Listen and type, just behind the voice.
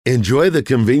Enjoy the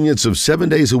convenience of 7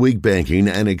 days a week banking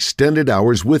and extended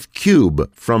hours with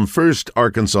Cube from First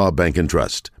Arkansas Bank and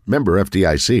Trust. Member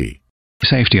FDIC.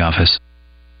 Safety Office.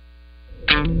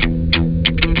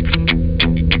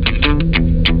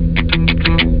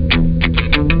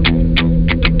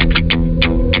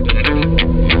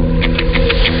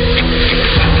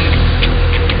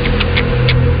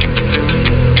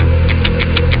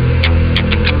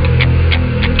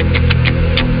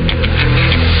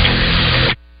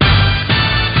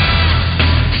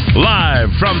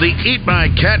 From the Eat My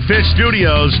Catfish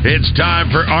studios, it's time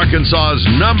for Arkansas's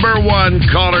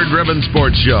 #1 caller-driven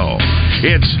sports show.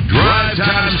 It's Drive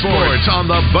Time Sports on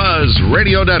the Buzz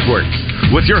Radio Network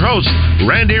with your hosts,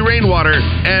 Randy Rainwater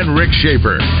and Rick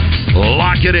Shaeffer.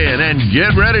 Lock it in and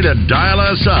get ready to dial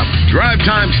us up. Drive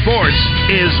Time Sports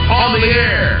is on the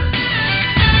air.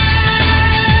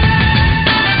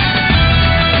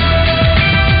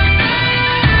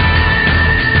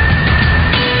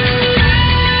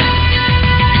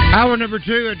 Hour number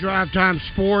 2 at Drive Time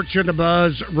Sports in the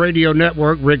Buzz Radio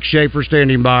Network. Rick Shaeffer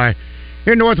standing by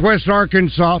in Northwest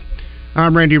Arkansas.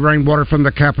 I'm Randy Rainwater from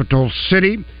the capital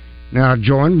city. Now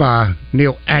joined by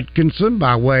Neil Atkinson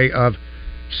by way of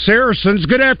Saracens.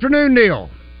 Good afternoon, Neil.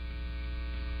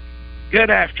 Good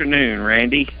afternoon,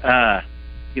 Randy.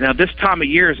 This time of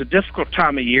year is a difficult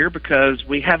time of year because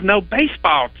we have no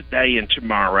baseball today and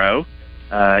tomorrow.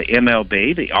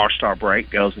 MLB, the All-Star break,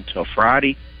 goes until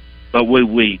Friday. But what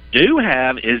we do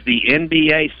have is the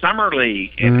NBA Summer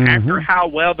League. And after how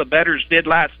well the bettors did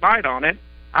last night on it,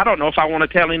 I don't know if I want to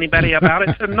tell anybody about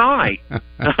it tonight.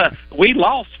 We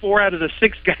lost 4 out of the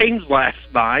 6 games last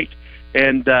night.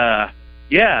 And,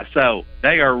 so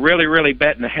they are really, really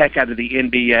betting the heck out of the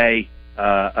NBA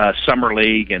Summer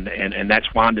League. And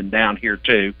that's winding down here,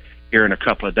 too, here in a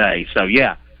couple of days. So,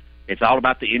 it's all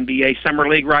about the NBA Summer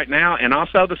League right now and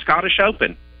also the Scottish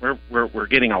Open. We're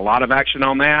getting a lot of action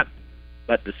on that.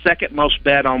 But the second most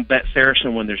bet on Bet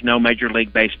Saracen when there's no Major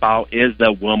League Baseball is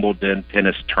the Wimbledon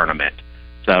Tennis Tournament.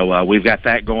 So we've got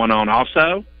that going on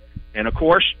also. And, of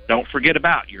course, don't forget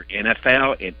about your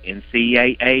NFL and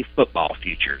NCAA football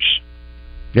futures.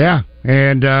 Yeah,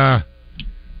 and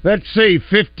let's see,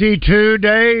 52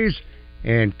 days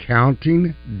and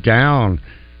counting down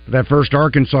for that first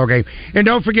Arkansas game. And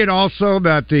don't forget also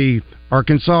about the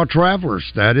Arkansas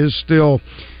Travelers. That is still...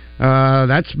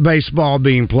 that's baseball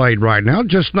being played right now,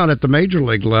 just not at the major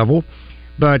league level.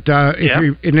 But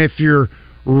if you're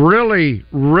really,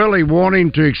 really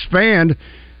wanting to expand,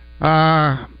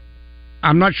 I'm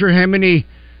not sure how many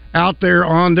out there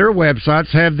on their websites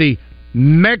have the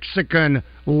Mexican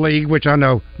League, which I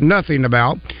know nothing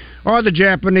about, or the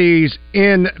Japanese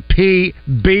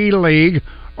NPB League,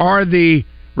 or the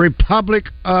Republic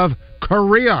of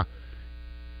Korea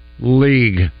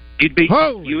League.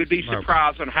 You would be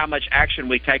surprised on how much action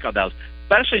we take on those,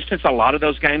 especially since a lot of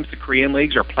those games, the Korean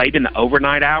leagues, are played in the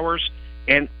overnight hours,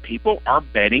 and people are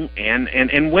betting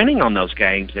and winning on those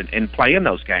games and playing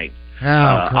those games.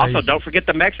 Also, don't forget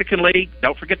the Mexican League.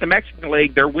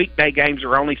 Their weekday games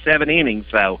are only 7 innings,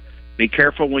 so be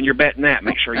careful when you're betting that.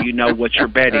 Make sure you know what you're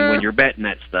betting when you're betting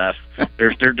that stuff.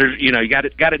 You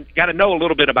got to know a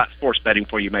little bit about sports betting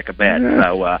before you make a bet.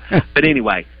 So, but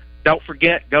anyway. Don't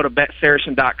forget, go to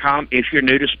BetSaracen.com. If you're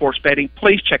new to sports betting,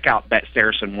 please check out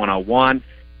BetSaracen 101.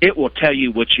 It will tell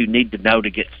you what you need to know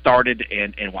to get started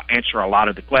and will answer a lot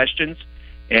of the questions.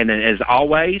 And as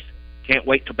always, can't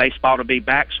wait till baseball to be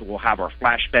back, so we'll have our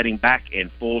flash betting back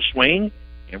in full swing.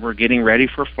 And we're getting ready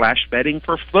for flash betting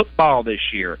for football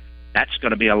this year. That's going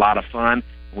to be a lot of fun.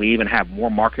 We even have more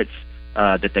markets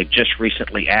that they've just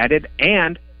recently added.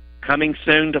 And coming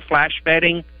soon to flash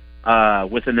betting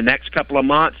within the next couple of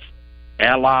months,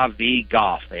 LIV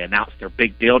Golf. They announced their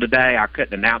big deal today. I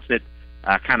couldn't announce it.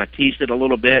 I kind of teased it a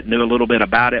little bit, knew a little bit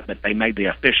about it, but they made the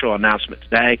official announcement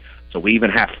today. So we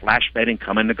even have flash betting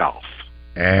coming to golf.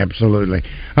 Absolutely.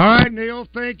 All right, Neil,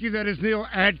 thank you. That is Neil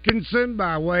Atkinson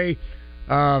by way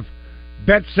of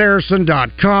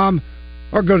BetSaracen.com,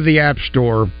 or go to the App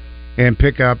Store and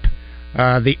pick up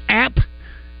the app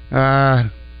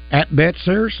at Bet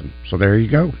Saracen. So there you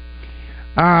go.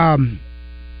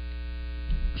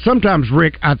 Sometimes,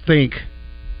 Rick, I think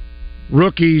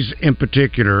rookies in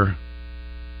particular,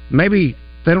 maybe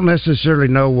they don't necessarily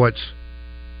know what's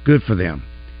good for them,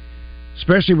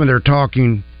 especially when they're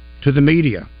talking to the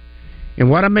media.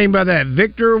 And what I mean by that,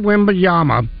 Victor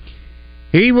Wembanyama,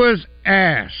 he was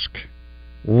asked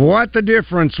what the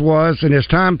difference was in his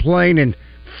time playing in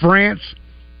France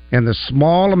and the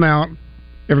small amount,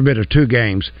 every bit of 2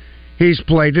 games, he's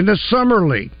played in the Summer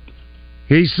League.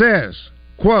 He says,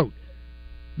 quote,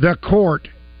 "The court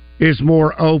is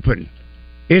more open.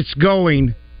 It's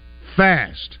going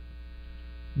fast,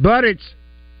 but it's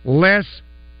less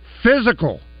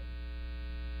physical.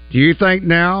 Do you think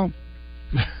now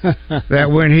that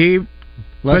when he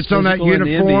puts on that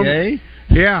uniform,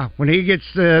 when he gets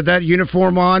that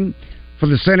uniform on for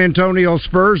the San Antonio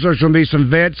Spurs, there's going to be some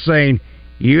vets saying,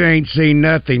 "You ain't seen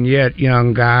nothing yet,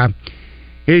 young guy."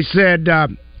 He said,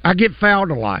 "I get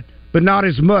fouled a lot, but not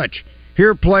as much.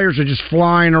 Here, players are just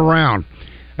flying around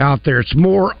out there. It's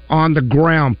more on the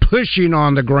ground, pushing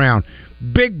on the ground,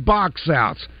 big box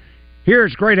outs. Here,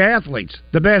 it's great athletes,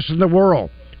 the best in the world,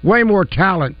 way more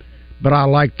talent, but I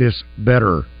like this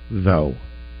better, though."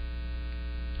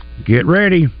 Get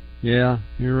ready. Yeah,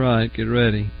 you're right. Get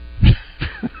ready.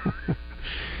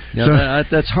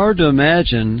 That's hard to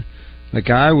imagine. A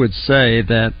guy would say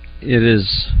that it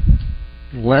is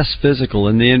less physical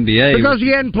in the NBA because he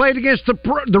hadn't played against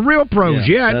the real pros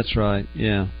yet. That's right.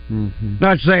 Yeah. Mm-hmm.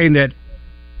 Not saying that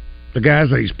the guys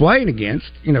that he's playing against,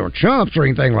 are chumps or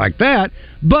anything like that,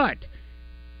 but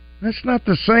that's not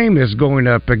the same as going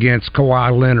up against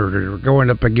Kawhi Leonard or going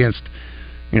up against,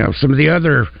 some of the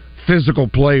other physical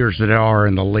players that are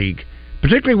in the league,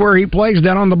 particularly where he plays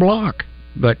down on the block.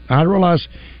 But I realize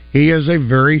he is a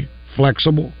very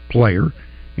flexible player,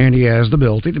 and he has the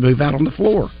ability to move out on the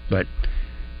floor. But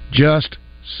just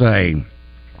saying.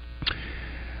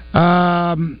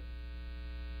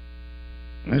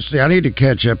 Let's see. I need to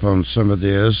catch up on some of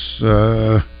this.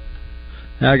 Now,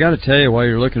 I got to tell you, while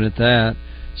you're looking at that,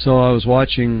 so I was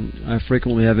watching. I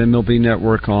frequently have MLB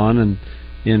Network on, and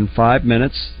in 5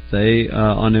 minutes, they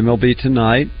on MLB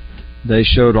Tonight, they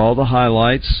showed all the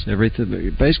highlights,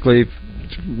 everything, basically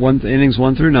innings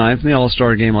 1 through 9 from the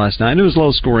All-Star game last night. And it was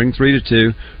low scoring,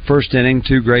 3-2. First inning,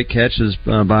 2 great catches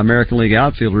by American League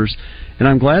outfielders, and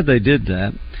I'm glad they did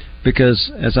that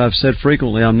because, as I've said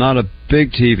frequently, I'm not a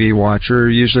big TV watcher.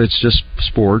 Usually, it's just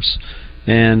sports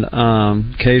and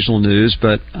occasional news.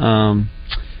 But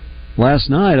last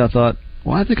night, I thought,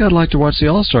 well, I think I'd like to watch the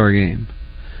All-Star game.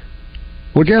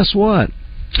 Well, guess what?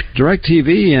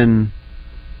 DirecTV and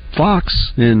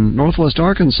Fox in Northwest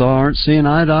Arkansas aren't seeing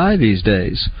eye to eye these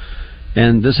days.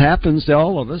 And this happens to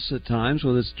all of us at times,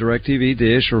 whether it's DirecTV,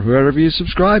 Dish, or whoever you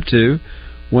subscribe to,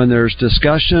 when there's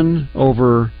discussion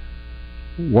over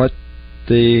what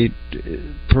the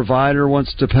provider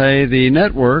wants to pay the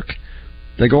network,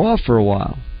 they go off for a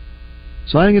while.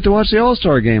 So I didn't get to watch the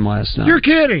All-Star game last night. You're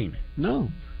kidding? No.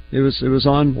 It was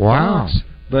on Wow. Fox.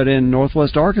 But in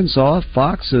Northwest Arkansas,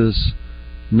 Fox is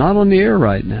not on the air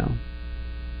right now.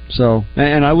 So,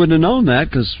 and I wouldn't have known that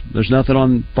because there's nothing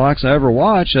on Fox I ever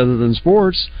watch other than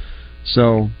sports.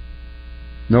 So,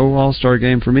 no All-Star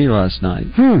game for me last night.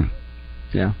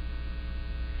 Yeah.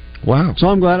 Wow. So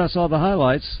I'm glad I saw the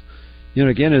highlights.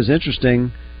 Again, it was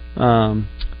interesting.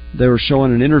 They were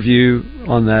showing an interview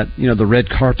on that, the red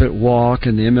carpet walk,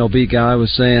 and the MLB guy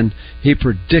was saying he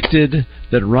predicted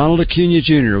that Ronald Acuna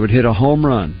Jr. would hit a home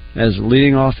run as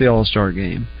leading off the All-Star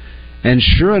game. And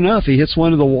sure enough, he hits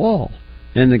one to the wall.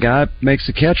 And the guy makes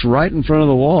the catch right in front of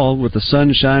the wall with the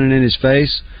sun shining in his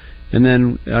face. And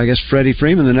then, I guess, Freddie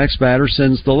Freeman, the next batter,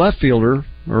 sends the left fielder,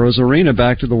 or Ozarena,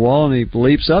 back to the wall, and he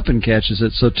leaps up and catches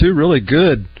it. So 2 really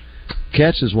good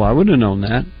catches. Well, I wouldn't have known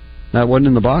that. That wasn't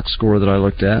in the box score that I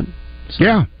looked at. So.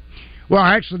 Yeah. Well,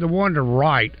 actually, the one to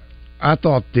right, I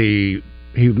thought he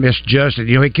misjudged it.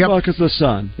 He kept... Well, because the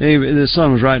sun. The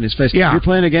sun was right in his face. Yeah. You're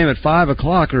playing a game at 5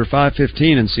 o'clock or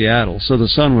 5:15 in Seattle, so the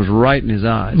sun was right in his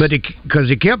eyes. But because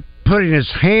he kept putting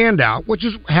his hand out, which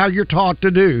is how you're taught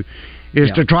to do, is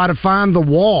to try to find the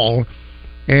wall,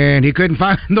 and he couldn't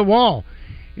find the wall.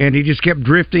 And he just kept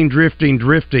drifting,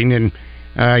 and,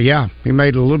 he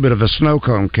made a little bit of a snow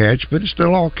cone catch, but it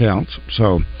still all counts.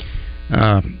 So,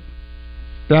 that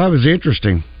was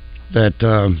interesting that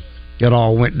it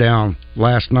all went down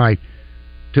last night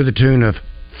to the tune of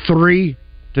 3-2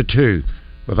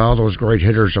 with all those great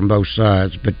hitters on both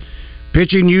sides. But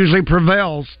pitching usually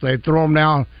prevails. They throw them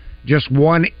now just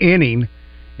 1 inning,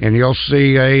 and you'll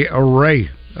see an array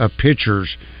of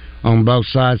pitchers on both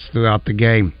sides throughout the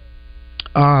game.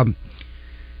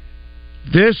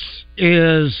 This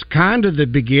is kind of the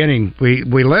beginning.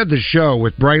 We led the show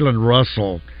with Braylon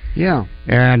Russell. Yeah.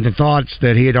 And the thoughts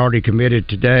that he had already committed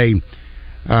today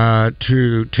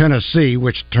to Tennessee,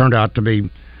 which turned out to be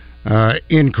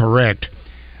incorrect.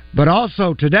 But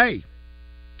also today,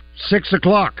 6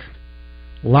 o'clock,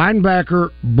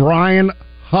 linebacker Brian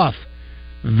Huff,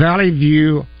 Valley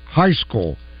View High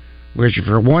School, which, if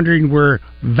you're wondering where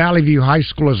Valley View High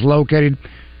School is located,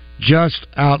 just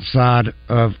outside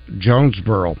of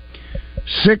Jonesboro.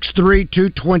 6'3",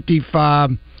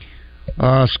 225,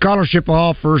 scholarship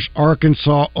offers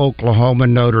Arkansas, Oklahoma,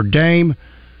 Notre Dame.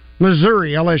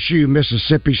 Missouri, LSU,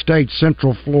 Mississippi State,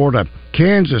 Central Florida,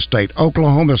 Kansas State,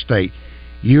 Oklahoma State,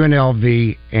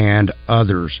 UNLV, and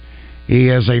others. He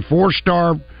is a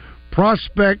 4-star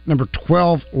prospect, number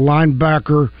 12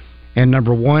 linebacker, and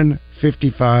number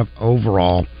 155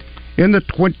 overall in the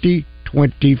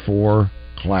 2024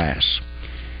 class.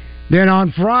 Then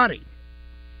on Friday,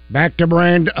 back to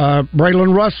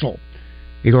Braylon Russell.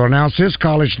 He will announce his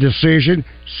college decision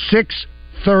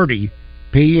 6:30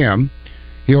 p.m.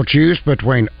 He'll choose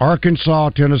between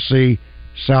Arkansas, Tennessee,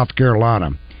 South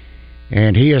Carolina.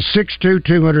 And he is 6'2",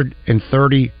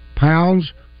 230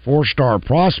 pounds, 4-star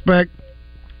prospect.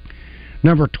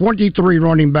 Number 23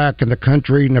 running back in the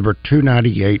country, number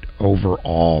 298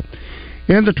 overall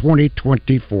in the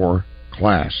 2024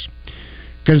 class.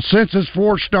 Consensus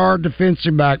 4-star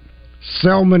defensive back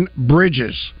Selman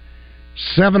Bridges,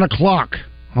 7 o'clock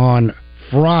on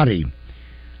Friday.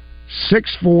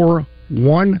 6'4",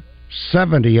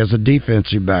 170 as a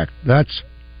defensive back. That's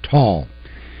tall.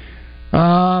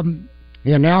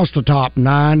 He announced the top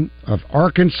 9 of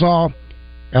Arkansas,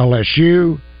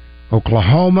 LSU,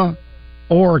 Oklahoma,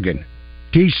 Oregon,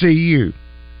 TCU,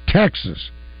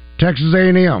 Texas, Texas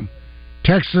A&M,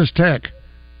 Texas Tech,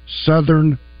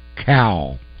 Southern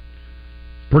Cal.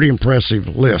 Pretty impressive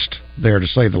list there, to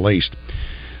say the least.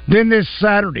 Then this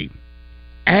Saturday,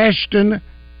 Ashton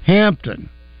Hampton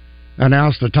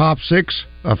announced the top 6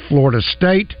 of Florida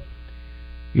State.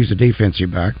 He's a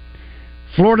defensive back.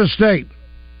 Florida State,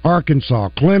 Arkansas,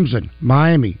 Clemson,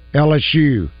 Miami,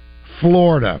 LSU,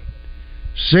 Florida.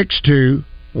 6'2",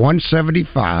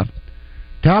 175.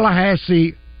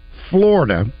 Tallahassee,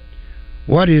 Florida.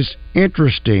 What is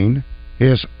interesting,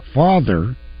 his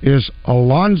father is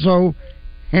Alonzo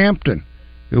Hampton,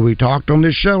 who we talked on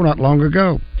this show not long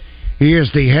ago. He is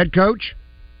the head coach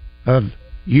of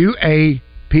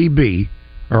UAPB,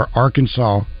 or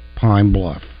Arkansas Pine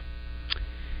Bluff.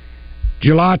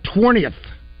 July 20th,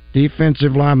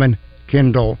 defensive lineman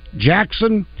Kendall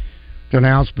Jackson to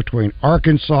announce between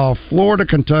Arkansas, Florida,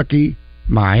 Kentucky,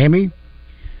 Miami.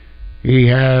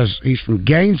 He's from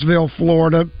Gainesville,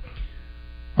 Florida,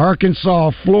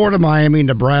 Arkansas, Florida, Miami,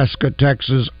 Nebraska,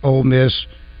 Texas, Ole Miss.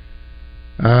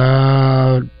 Did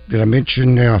I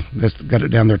mention? Got it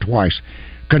down there twice.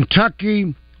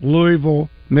 Kentucky, Louisville,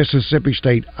 Mississippi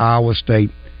State, Iowa State,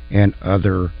 and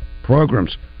other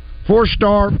programs.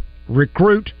 4-star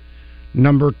recruit,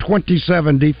 number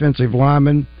 27 defensive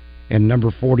lineman, and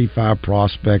number 45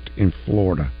 prospect in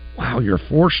Florida. Wow, you're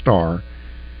 4-star.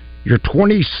 You're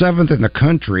 27th in the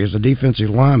country as a defensive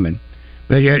lineman,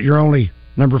 but yet you're only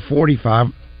number 45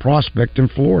 prospect in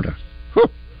Florida. Whew.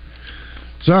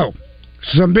 So,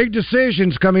 some big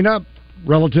decisions coming up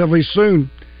relatively soon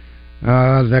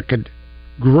that could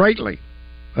greatly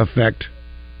affect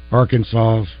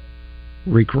Arkansas's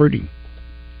recruiting.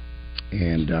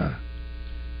 And,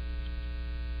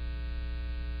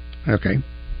 okay.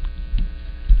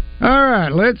 All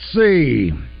right, let's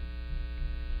see.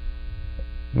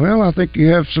 Well, I think you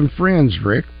have some friends,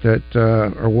 Rick, that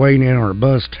are weighing in on our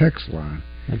Buzz text line.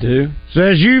 I do.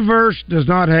 Says UVerse does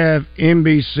not have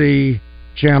NBC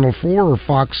Channel 4 or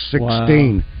Fox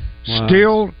 16. Wow.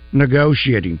 Still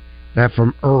negotiating. That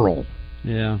from Earl.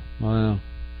 Yeah, wow.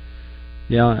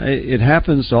 Yeah, it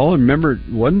happens to all. Remember,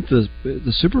 wasn't the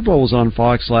Super Bowl was on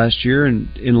Fox last year, and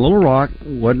in Little Rock,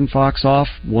 wasn't Fox off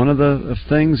one of the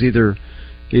things, either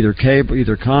cable,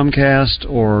 either Comcast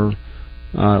or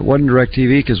it wasn't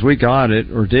DirecTV because we got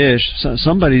it, or Dish.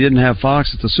 Somebody didn't have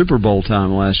Fox at the Super Bowl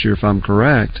time last year, if I'm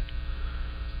correct.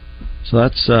 So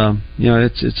that's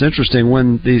it's interesting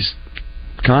when these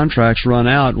contracts run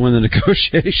out, when the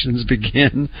negotiations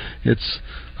begin. It's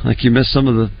like you miss some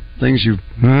of the things you.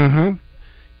 Mm-hmm.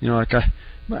 Like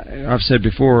I've said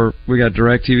before, we got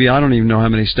DirecTV. I don't even know how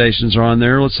many stations are on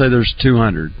there. Let's say there's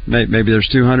 200. Maybe there's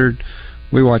 200.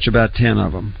 We watch about 10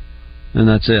 of them, and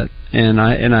that's it. And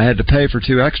I had to pay for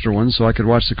 2 extra ones so I could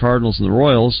watch the Cardinals and the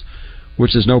Royals,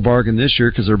 which is no bargain this year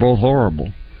because they're both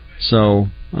horrible. So,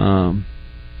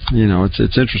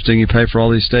 it's interesting. You pay for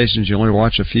all these stations, you only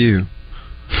watch a few.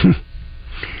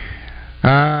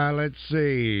 Let's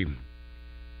see.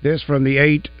 This from the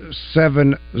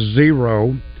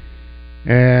 870,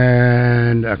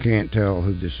 and I can't tell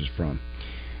who this is from.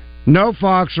 No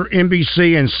Fox or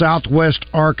NBC in Southwest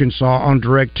Arkansas on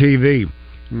DirecTV.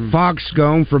 Fox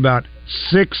gone for about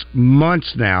 6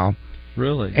 months now.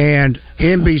 Really? And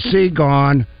NBC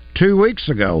gone 2 weeks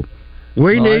ago.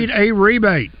 We need a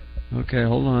rebate. Okay,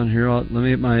 hold on here. Let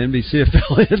me get my NBC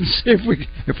affiliate and see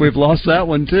if we've lost that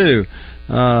one too,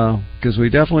 because we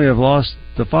definitely have lost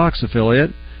the Fox affiliate,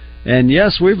 And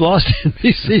yes, we've lost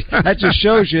NBC. That just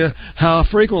shows you how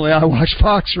frequently I watch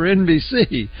Fox or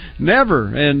NBC. Never.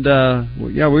 And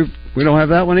we don't have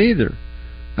that one either.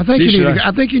 I think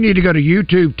you need to go to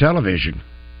YouTube television.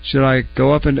 Should I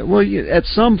go up and at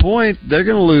some point they're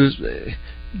going to lose?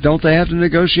 Don't they have to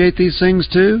negotiate these things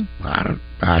too? I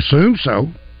assume so.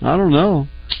 I don't know.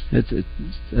 It's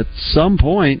at some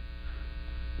point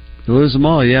you lose them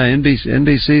all. Yeah,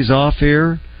 NBC's off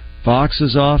here. Fox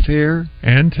is off here.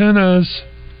 Antennas.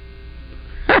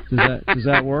 Does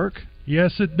that work?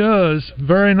 Yes, it does.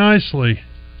 Very nicely.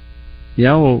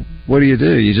 Yeah, well, what do?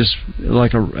 You just,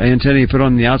 like an antenna you put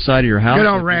on the outside of your house? Good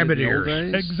old rabbit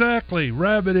ears. Exactly,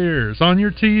 rabbit ears on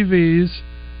your TVs.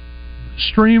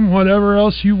 Stream whatever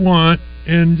else you want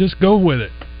and just go with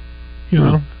it. You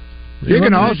know. You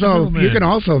can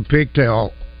also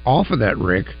pigtail off of that,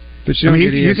 Rick. But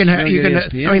you can have. I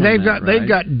mean, they've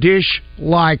got dish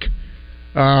like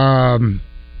only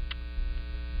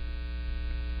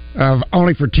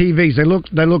for TVs.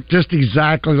 They look just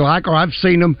exactly like, or I've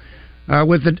seen them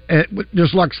with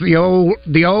just like the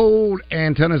old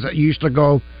antennas that used to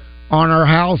go on our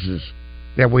houses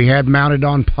that we had mounted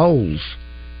on poles.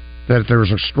 That if there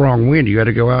was a strong wind, you had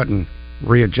to go out and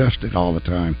readjust it all the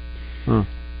time. Huh.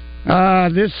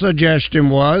 This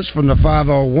suggestion was from the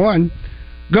 501.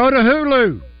 Go to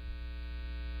Hulu.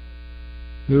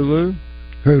 Hulu?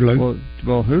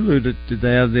 Well, Hulu, did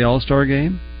they have the All-Star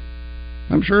game?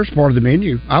 I'm sure it's part of the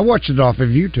menu. I watched it off of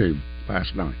YouTube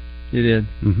last night. You did?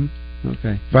 Mm-hmm. Okay.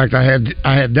 In fact, I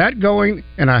had that going,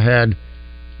 and I had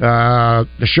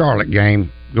the Charlotte game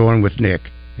going with Nick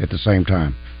at the same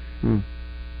time.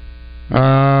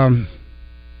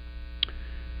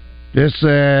 This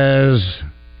says,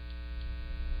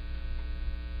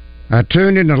 I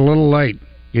tuned in a little late.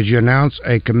 Did you announce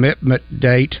a commitment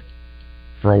date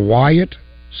for Wyatt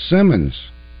Simmons?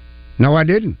 No, I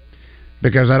didn't,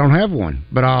 because I don't have one.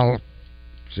 But I'll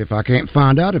see if I can't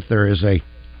find out if there is a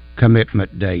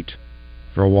commitment date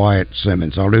for Wyatt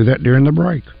Simmons. I'll do that during the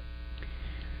break.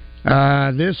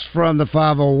 This from the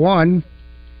 501,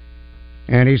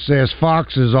 and he says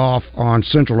Fox is off on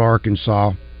Central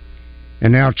Arkansas,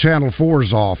 and now Channel 4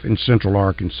 is off in Central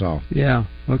Arkansas. Yeah,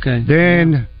 okay.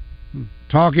 Then...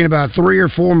 talking about 3 or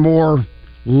 4 more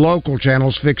local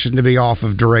channels fixing to be off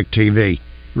of DirecTV.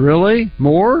 Really?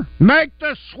 More? Make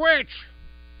the switch!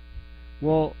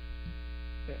 Well,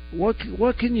 what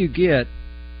can you get?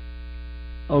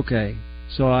 Okay,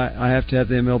 so I have to have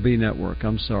the MLB network.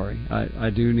 I'm sorry. I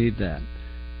do need that.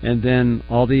 And then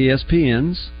all the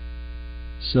ESPNs.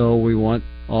 So we want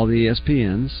all the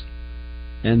ESPNs.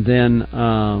 And then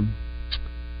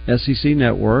SEC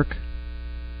network.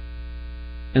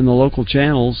 And the local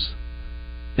channels,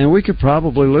 and we could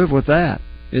probably live with that.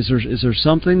 Is there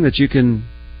something that you can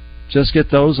just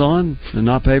get those on and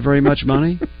not pay very much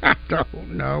money? I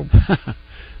don't know.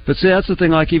 But see, that's the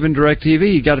thing. Like even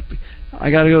DirecTV, I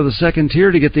got to go to the second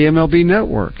tier to get the MLB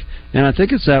network, and I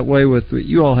think it's that way with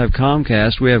you. All have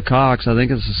Comcast, we have Cox. I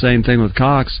think it's the same thing with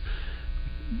Cox.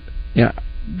 Yeah,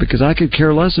 because I could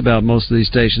care less about most of these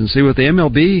stations. See, with the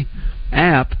MLB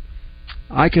app,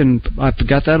 I've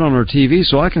got that on our TV,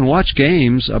 so I can watch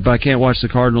games, but I can't watch the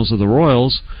Cardinals or the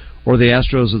Royals or the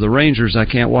Astros or the Rangers. I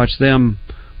can't watch them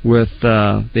with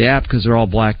the app because they're all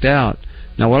blacked out.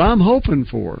 Now, what I'm hoping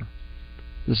for,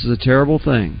 this is a terrible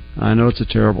thing. I know it's a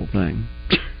terrible thing.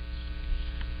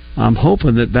 I'm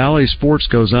hoping that Valley Sports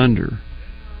goes under,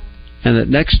 and that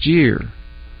next year,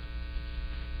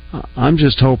 I'm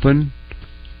just hoping,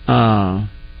 I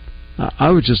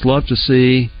would just love to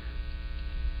see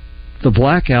the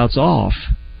blackouts off,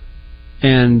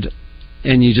 and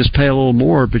you just pay a little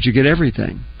more, but you get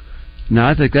everything. Now,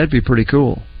 I think that'd be pretty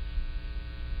cool.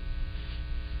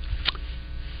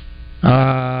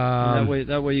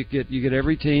 That way you get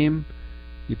every team.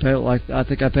 You pay I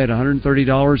think I paid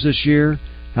 $130 this year.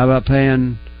 How about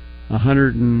paying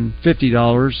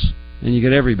 $150 and you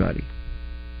get everybody?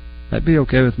 That'd be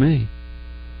okay with me.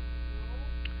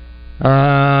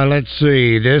 Let's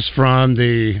see. This from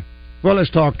the... Well,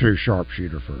 let's talk to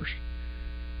Sharpshooter first.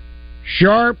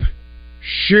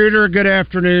 Sharpshooter, good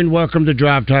afternoon. Welcome to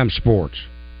Drive Time Sports.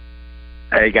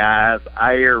 Hey, guys.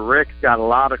 I hear Rick's got a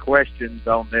lot of questions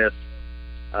on this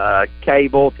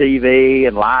cable TV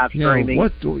and live streaming.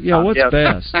 What's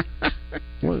best?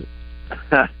 What?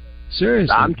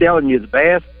 Seriously. I'm telling you, the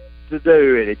best to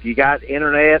do it, if you got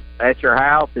internet at your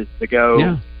house, is to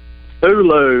go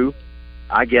Hulu.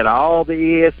 I get all the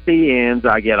ESPNs.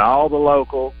 I get all the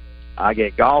locals. I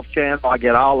get Golf Channel, I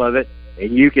get all of it,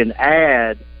 and you can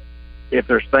add if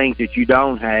there's things that you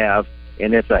don't have,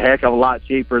 and it's a heck of a lot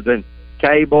cheaper than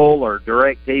cable or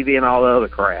DirecTV and all the other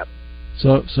crap.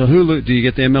 So Hulu, do you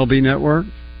get the MLB Network?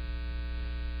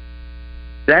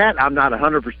 That I'm not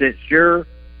 100% sure,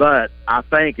 but I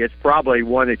think it's probably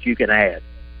one that you can add.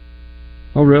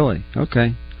 Oh, really?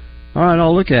 Okay. All right,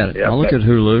 I'll look at it. I'll look at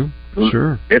Hulu.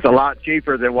 Sure. It's a lot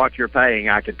cheaper than what you're paying,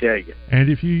 I can tell you. And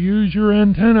if you use your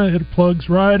antenna, it plugs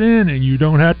right in, and you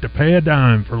don't have to pay a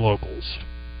dime for locals.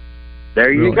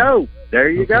 There you go. There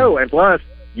you go. And plus,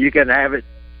 you can have it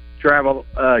travel.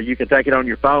 You can take it on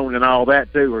your phone and all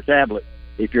that, too, or tablet,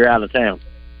 if you're out of town.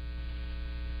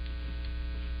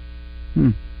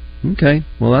 Okay.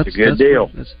 Well, that's a good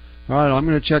deal. All right, I'm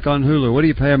going to check on Hulu. What do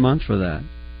you pay a month for that?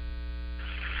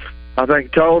 I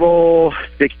think total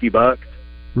 $60.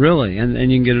 Really? And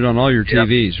you can get it on all your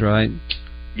TVs, right?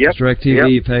 Yep.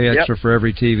 DirecTV, you pay extra for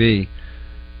every TV.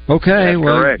 Okay, that's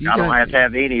correct. I don't have to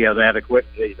have any of that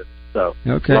equipment either. So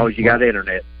as long as you got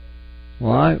internet.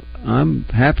 Well, I'm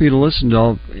happy to listen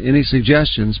to any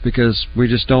suggestions because we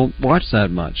just don't watch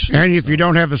that much. And if you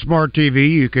don't have a smart TV,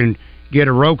 you can get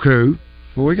a Roku.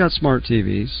 Well, we got smart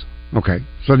TVs. Okay,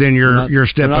 so then you're a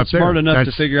step they're not up there. Smart enough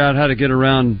to figure out how to get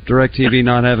around DirecTV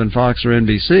not having Fox or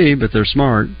NBC, but they're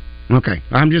smart. Okay,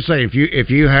 I'm just saying if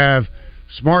you have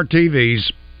smart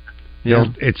TVs,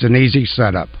 it's an easy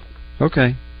setup.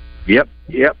 Okay. Yep.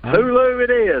 Hulu it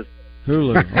is.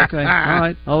 Hulu. Okay. All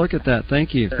right. I'll look at that.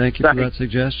 Thank you. Thank you for that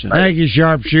suggestion. Thank you,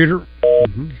 Sharpshooter.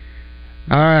 Mm-hmm.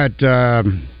 All right.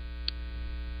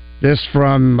 This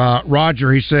from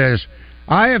Roger. He says,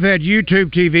 I have had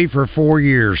YouTube TV for 4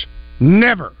 years.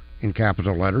 Never, in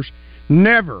capital letters,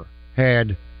 never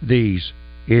had these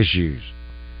issues.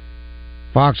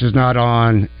 Fox is not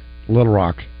on Little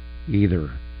Rock either.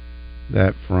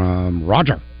 That from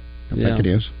Roger. I think it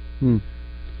is.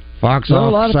 Fox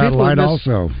off satellite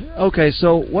also. Okay,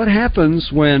 so what happens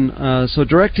when... so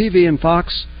DirecTV and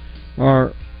Fox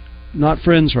are not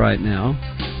friends right now.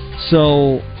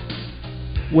 So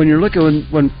when you're looking...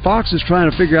 When Fox is trying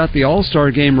to figure out the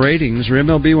All-Star Game ratings, or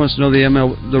MLB wants to know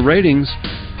the ratings,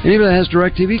 anybody that has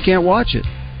DirecTV can't watch it.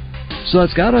 So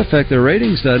that's got to affect their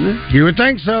ratings, doesn't it? You would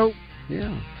think so.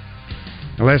 Yeah.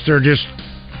 Unless they're just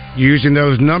using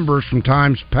those numbers from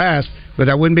times past, but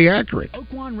that wouldn't be accurate.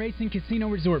 Oakwan Racing Casino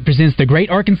Resort presents the Great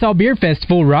Arkansas Beer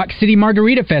Festival Rock City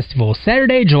Margarita Festival,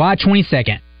 Saturday, July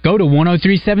 22nd. Go to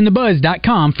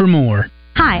 1037thebuzz.com for more.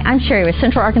 Hi, I'm Sherry with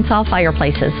Central Arkansas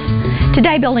Fireplaces.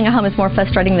 Today, building a home is more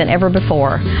frustrating than ever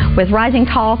before, with rising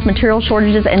costs, material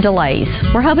shortages, and delays.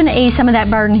 We're hoping to ease some of that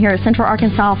burden here at Central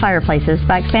Arkansas Fireplaces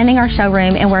by expanding our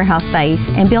showroom and warehouse space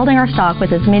and building our stock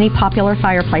with as many popular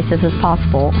fireplaces as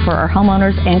possible for our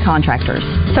homeowners and contractors.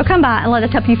 So come by and let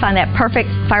us help you find that perfect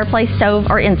fireplace, stove,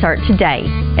 or insert today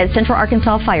at Central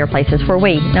Arkansas Fireplaces, where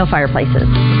we know fireplaces.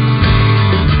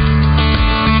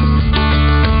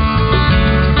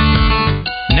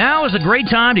 Now is a great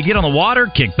time to get on the water,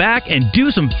 kick back, and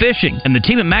do some fishing. And the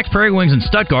team at Max Prairie Wings in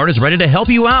Stuttgart is ready to help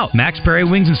you out. Max Prairie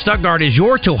Wings in Stuttgart is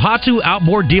your Tohatsu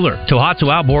outboard dealer. Tohatsu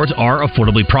outboards are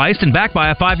affordably priced and backed by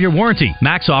a 5-year warranty.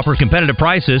 Max offers competitive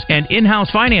prices and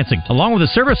in-house financing, along with a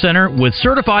service center with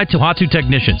certified Tohatsu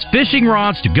technicians. Fishing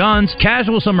rods to guns,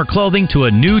 casual summer clothing to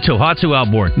a new Tohatsu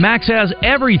outboard. Max has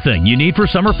everything you need for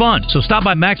summer fun. So stop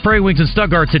by Max Prairie Wings in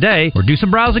Stuttgart today or do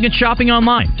some browsing and shopping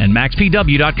online at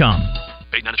maxpw.com.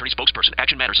 Paid non-attorney spokesperson.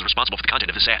 Action Matters is responsible for the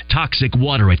content of this ad. Toxic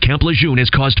water at Camp Lejeune has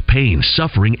caused pain,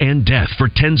 suffering, and death for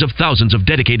tens of thousands of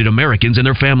dedicated Americans and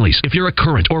their families. If you're a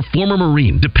current or former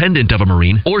Marine, dependent of a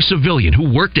Marine, or civilian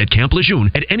who worked at Camp Lejeune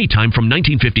at any time from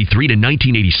 1953 to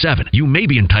 1987, you may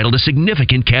be entitled to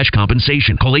significant cash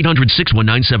compensation. Call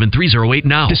 800-619-7308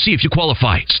 now to see if you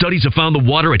qualify. Studies have found the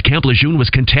water at Camp Lejeune was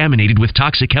contaminated with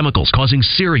toxic chemicals, causing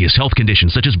serious health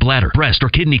conditions such as bladder, breast, or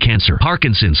kidney cancer,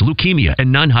 Parkinson's, leukemia, and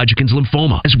non-Hodgkin's lymphoma,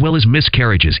 as well as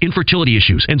miscarriages, infertility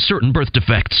issues, and certain birth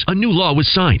defects. A new law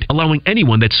was signed, allowing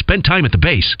anyone that spent time at the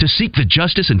base to seek the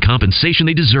justice and compensation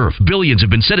they deserve. Billions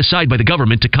have been set aside by the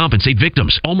government to compensate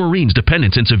victims. All Marines,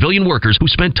 dependents, and civilian workers who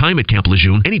spent time at Camp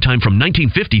Lejeune anytime from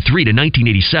 1953 to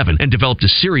 1987 and developed a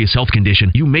serious health condition,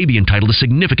 you may be entitled to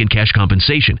significant cash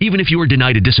compensation, even if you were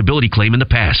denied a disability claim in the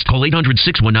past. Call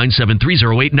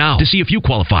 800-619-7308 now to see if you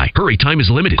qualify. Hurry, time is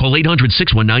limited. Call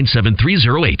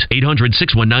 800-619-7308.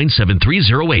 800-619-7308.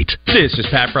 This is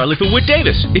Pat Bradley for Wood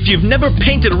Davis. If you've never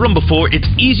painted a room before, it's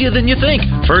easier than you think.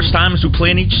 First timers who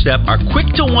plan each step are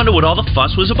quick to wonder what all the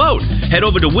fuss was about. Head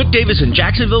over to Wood Davis in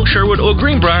Jacksonville, Sherwood, or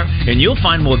Greenbrier, and you'll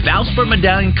find more Valspar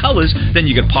medallion colors than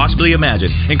you could possibly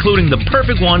imagine, including the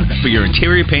perfect one for your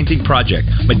interior painting project.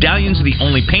 Medallions are the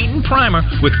only paint and primer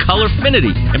with color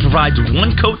affinity and provides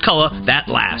one coat color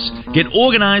that lasts. Get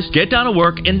organized, get down to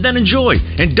work, and then enjoy.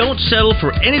 And don't settle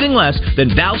for anything less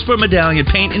than Valspar medallion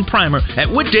paint and primer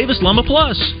at Whit Davis Lumber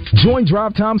Plus. Join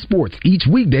Drive Time Sports each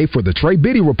weekday for the Trey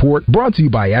Biddy Report, brought to you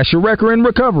by Asher Wrecker and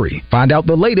Recovery. Find out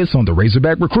the latest on the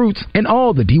Razorback recruits and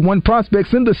all the D1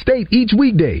 prospects in the state each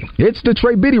weekday. It's the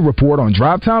Trey Biddy Report on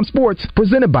Drive Time Sports,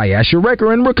 presented by Asher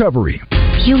Wrecker and Recovery.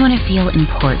 You want to feel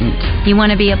important. You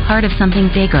want to be a part of something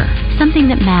bigger, something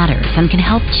that matters and can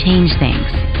help change things.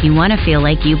 You want to feel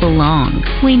like you belong.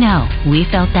 We know. We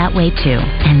felt that way too.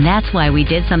 And that's why we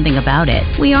did something about it.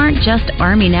 We aren't just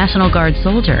Army National Guard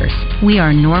soldiers. We are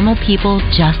normal people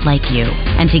just like you.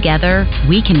 And together,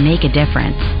 we can make a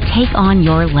difference. Take on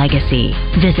your legacy.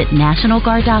 Visit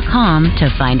NationalGuard.com to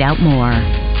find out more.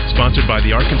 Sponsored by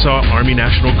the Arkansas Army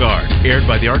National Guard. Aired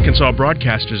by the Arkansas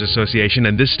Broadcasters Association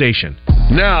and this station.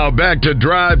 Now back to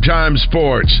Drive Time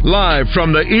Sports, live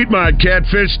from the Eat My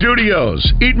Catfish studios.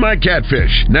 Eat My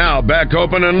Catfish, now back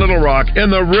open in Little Rock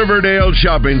in the Riverdale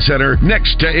Shopping Center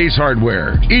next to Ace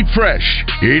Hardware. Eat fresh,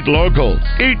 eat local,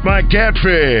 Eat My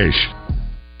Catfish.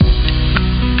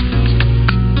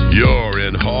 You're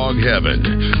in hog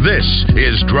heaven. This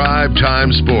is Drive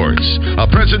Time Sports, a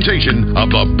presentation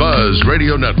of the Buzz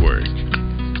Radio Network.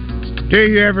 Do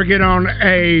you ever get on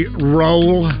a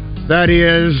roll? That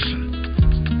is,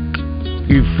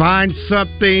 you find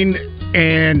something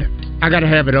and I got to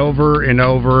have it over and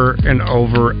over and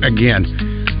over again.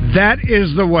 That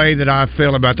is the way that I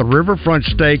feel about the Riverfront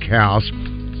Steakhouse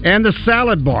and the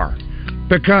salad bar,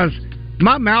 because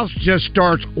my mouth just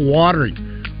starts watering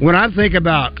when I think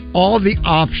about all the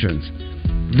options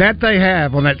that they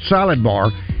have on that salad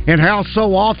bar and how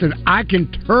so often I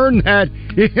can turn that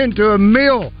into a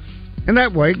meal. And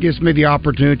that way it gives me the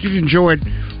opportunity to enjoy it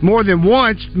more than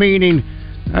once, meaning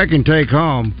I can take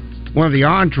home one of the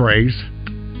entrees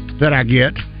that I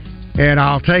get and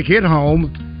I'll take it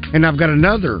home and I've got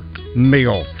another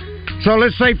meal. So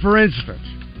let's say, for instance,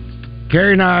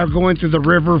 Carrie and I are going through the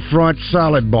Riverfront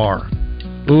Salad Bar.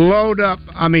 Load up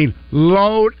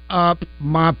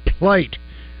my plate.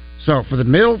 So for the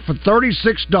meal for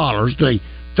 $36, the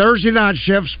Thursday night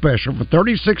chef special for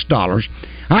 $36,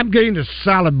 I'm getting the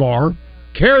salad bar.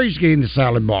 Carrie's getting the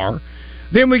salad bar.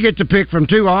 Then we get to pick from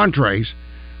two entrees,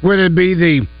 whether it be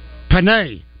the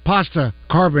penne pasta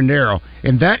carbonara,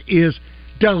 and that is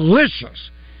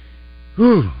delicious.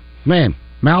 Ooh, man,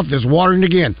 mouth is watering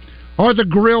again. Or the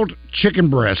grilled chicken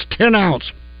breast, 10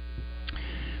 ounce.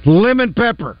 Lemon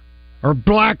pepper, or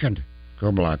blackened.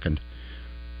 Go blackened.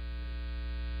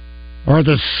 Or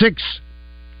the 6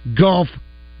 Gulf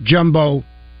jumbo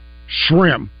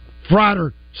shrimp, fried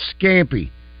or scampi.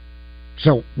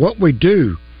 So what we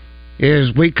do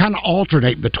is we kind of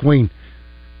alternate between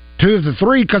two of the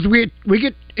three, because we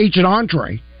get each an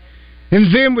entree,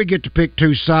 and then we get to pick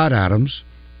 2 side items,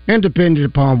 and depending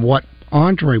upon what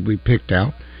entree we picked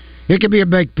out, it could be a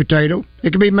baked potato,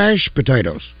 it could be mashed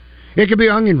potatoes, it could be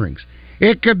onion rings,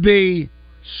 it could be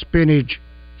spinach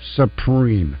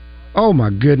supreme. Oh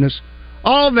my goodness.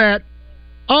 All that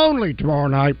only tomorrow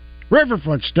night.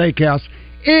 Riverfront Steakhouse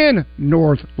in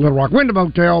North Little Rock. Wyndham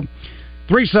Hotel,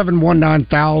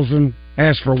 3719000.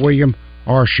 Ask for William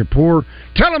R. Shapur.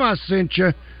 Tell him I sent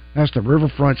you. That's the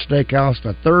Riverfront Steakhouse,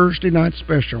 the Thursday night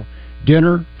special.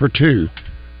 Dinner for 2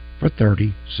 for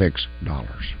 $36.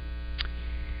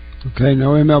 Okay,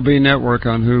 no MLB Network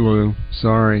on Hulu.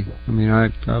 Sorry. I mean,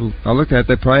 I look at it.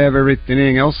 They probably have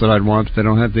anything else that I'd want, but they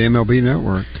don't have the MLB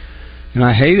Network. And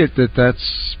I hate it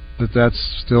that's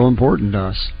still important to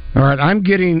us. All right, I'm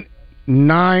getting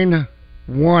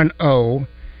 910.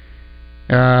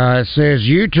 It says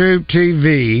YouTube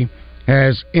TV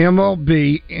has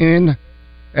MLB in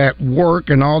at work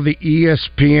and all the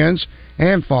ESPNs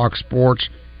and Fox Sports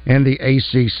and the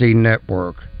ACC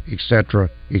network, etc.,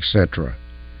 etc.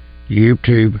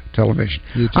 YouTube television.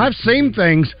 I've seen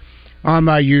things on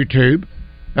my YouTube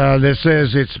that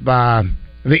says it's by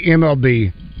the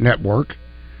MLB network.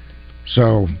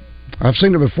 So I've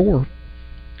seen it before,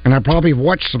 and I probably have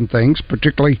watched some things,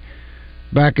 particularly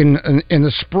back in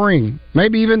the spring.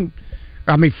 Maybe even,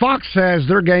 Fox has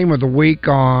their game of the week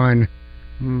on,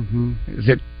 is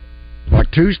it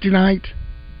like Tuesday night?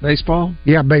 Baseball?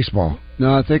 Yeah, baseball.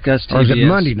 No, I think that's TBS. Or is it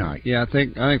Monday night? Yeah, I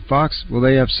think Fox, well,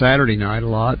 they have Saturday night a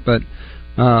lot, but,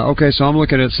 okay, so I'm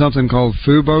looking at something called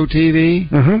Fubo TV.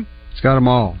 Mm-hmm. It's got them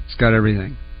all. It's got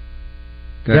everything.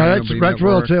 That's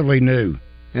relatively new.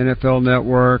 NFL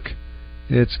Network.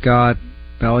 It's got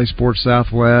Bally Sports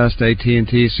Southwest,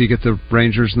 AT&T, so you get the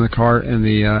Rangers and the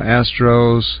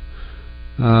Astros.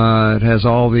 It has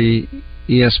all the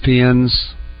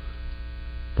ESPNs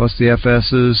plus the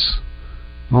FSs.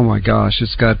 Oh my gosh,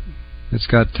 it's got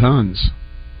tons.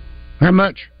 How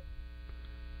much?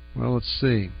 Well, let's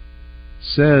see. It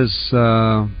says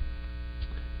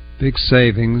Big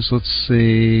savings. Let's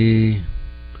see.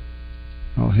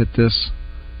 I'll hit this.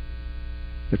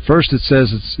 At first, it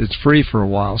says it's free for a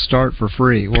while. Start for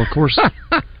free. Well, of course.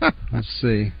 Let's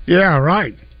see. Yeah,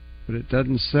 right. But it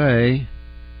doesn't say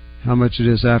how much it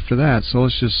is after that. So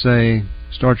let's just say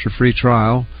start your free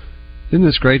trial. Isn't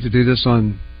this great to do this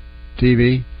on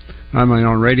TV? I mean,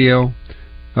 on radio.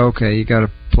 Okay, you got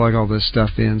to plug all this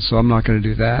stuff in, so I'm not going to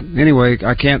do that. Anyway,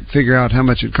 I can't figure out how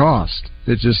much it costs.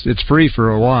 It's free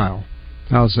for a while.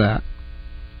 How's that?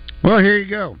 Well, here you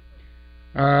go.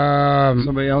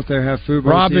 Somebody out there have Fubo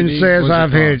Robin TV? says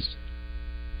I've had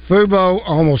Fubo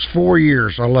almost 4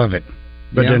 years. I love it,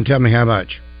 but didn't tell me how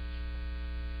much.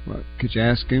 Well, could you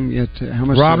ask him how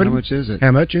much? Robin, how much is it?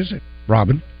 How much is it,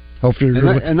 Robin? Hopefully,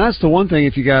 and that's the one thing.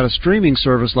 If you got a streaming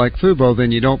service like Fubo,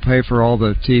 then you don't pay for all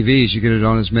the TVs. You get it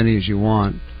on as many as you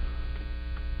want.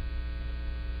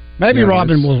 Maybe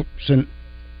Robin will send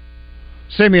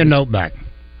me a note back.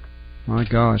 My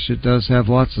gosh, it does have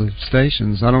lots of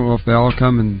stations. I don't know if they all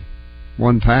come in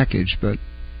one package, but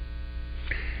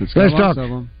it's got lots of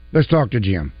them. Let's talk to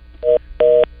Jim.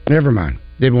 Never mind.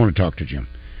 Didn't want to talk to Jim.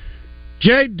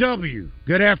 JW,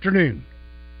 good afternoon.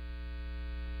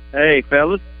 Hey,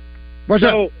 fellas. What's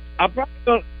up?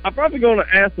 I'm probably going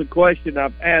to ask a question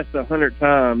I've asked 100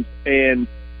 times, and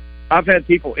I've had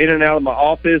people in and out of my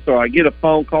office, or I get a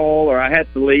phone call, or I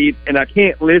have to leave, and I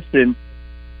can't listen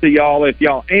to y'all if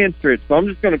y'all answer it. So I'm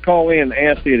just going to call in and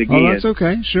answer it again. Oh, that's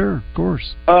okay. Sure, of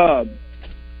course.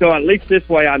 So at least this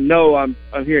way I know I'm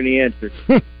hearing the answer.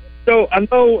 So I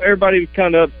know everybody was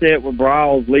kind of upset when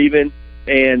Bryles leaving,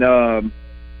 and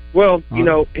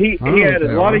he had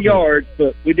a lot of yards,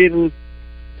 but we didn't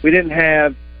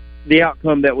have the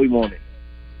outcome that we wanted.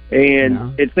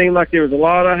 And it seemed like there was a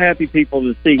lot of happy people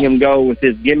to see him go with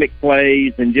his gimmick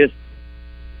plays and just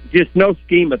no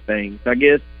scheme of things, I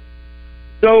guess.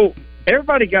 So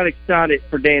everybody got excited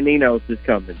for Dan Enos is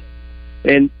coming.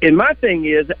 And my thing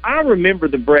is, I remember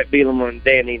the Brett Bielema and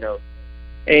Dan Enos.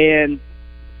 And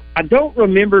I don't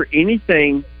remember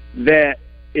anything that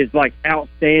is like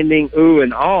outstanding, ooh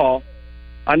and ah.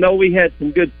 I know we had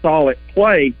some good solid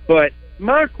play, but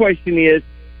my question is,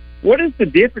 what is the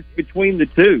difference between the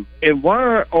two? And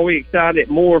why are we excited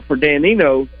more for Dan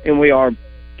Enos than we are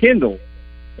Kendall?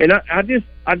 And I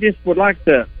just would like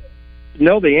to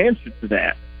know the answer to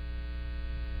that.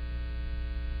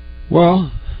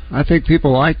 Well, I think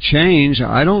people like change.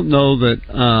 I don't know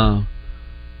that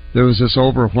there was this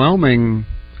overwhelming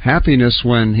happiness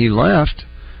when he left,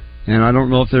 and I don't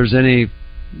know if there's any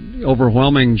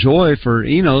overwhelming joy for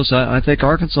Enos. I think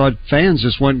Arkansas fans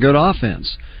just want good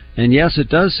offense. And yes, it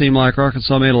does seem like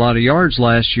Arkansas made a lot of yards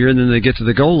last year, and then they get to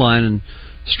the goal line and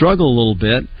struggle a little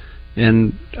bit.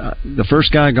 And the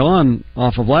first guy gone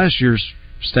off of last year's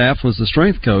staff was the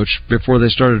strength coach before they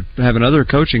started having other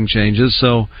coaching changes.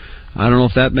 So I don't know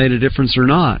if that made a difference or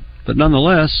not. But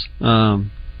nonetheless,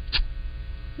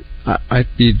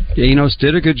 Enos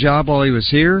did a good job while he was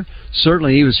here.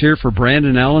 Certainly he was here for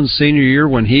Brandon Allen's senior year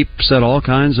when he set all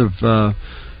kinds of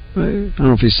I don't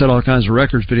know if he set all kinds of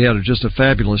records, but he had just a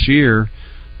fabulous year.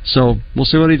 So we'll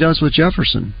see what he does with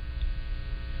Jefferson.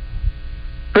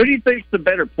 Who do you think's the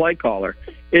better play caller?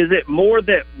 Is it more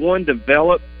that one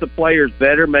develops the players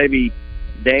better? Maybe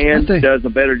Dan does a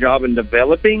better job in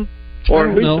developing? Or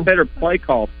who's the better play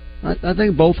caller? I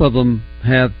think both of them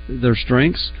have their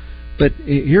strengths. But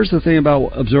here's the thing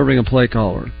about observing a play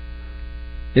caller.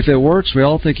 If it works, we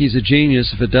all think he's a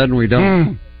genius. If it doesn't, we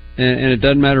don't. And it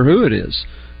doesn't matter who it is.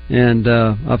 And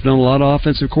I've known a lot of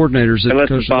offensive coordinators that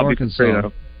coach at Arkansas.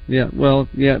 Petrino.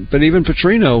 Yeah, but even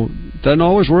Petrino doesn't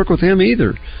always work with him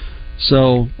either.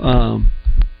 So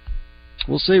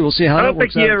we'll see. We'll see how that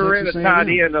works out. I don't think he ever ran a tight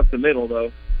end up the middle,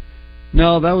 though.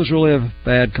 No, that was really a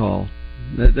bad call.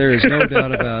 There is no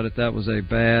doubt about it. That was a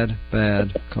bad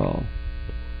call.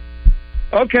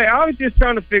 Okay, I was just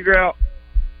trying to figure out,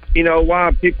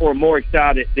 why people are more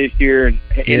excited this year,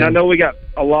 and I know we got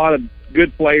a lot of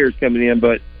good players coming in,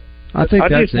 but I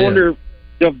just wonder,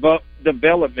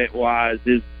 development-wise,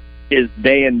 is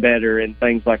Dan better and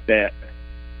things like that?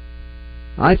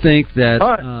 I think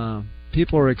that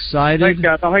people are excited. Thanks,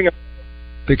 guys. I'll hang up.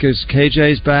 Because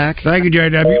KJ's back. Thank you,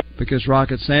 JW. Because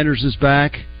Rocket Sanders is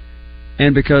back,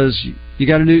 and because you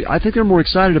got a new. I think they're more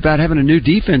excited about having a new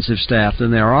defensive staff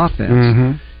than they are offense.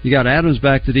 Mm-hmm. You got Adams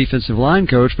back, the defensive line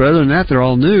coach, but other than that, they're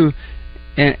all new.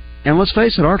 And let's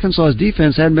face it, Arkansas's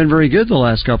defense hadn't been very good the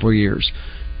last couple of years.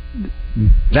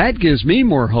 That gives me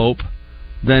more hope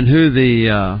than who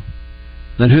the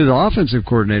offensive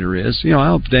coordinator is. I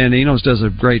hope Dan Enos does a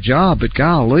great job, but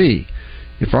golly,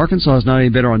 if Arkansas is not any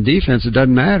better on defense, it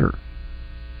doesn't matter.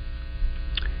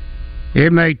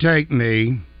 It may take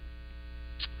me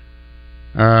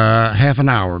half an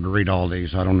hour to read all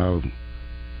these. I don't know.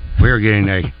 We're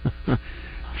getting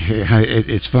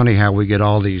it's funny how we get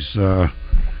all these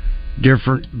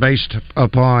different, based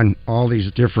upon all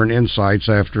these different insights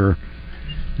after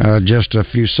just a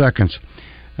few seconds.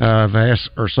 Are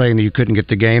saying that you couldn't get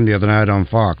the game the other night on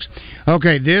Fox.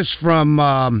 Okay, this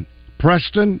from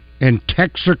Preston in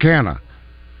Texarkana.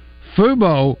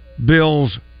 Fubo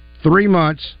bills 3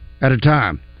 months at a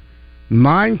time.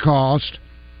 Mine cost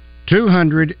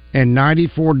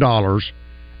 $294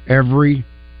 every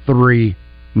 3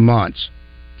 months.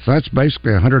 So that's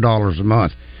basically $100 a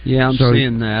month. Yeah, I'm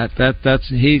seeing that. That's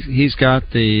he's got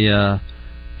the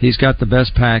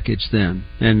best package then,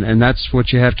 and that's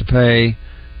what you have to pay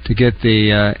to get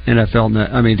the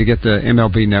to get the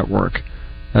MLB Network.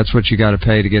 That's what you got to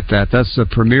pay to get that. That's the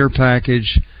premier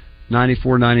package,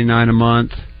 $94.99 a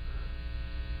month.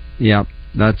 Yep,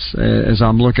 that's as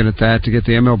I'm looking at that, to get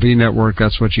the MLB Network.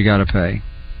 That's what you got to pay.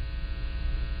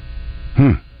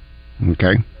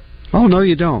 Okay. Oh no,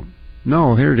 you don't.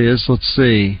 No, here it is. Let's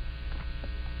see.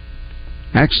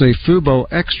 Actually, Fubo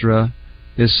Extra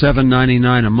is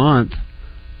 $7.99 a month,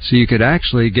 so you could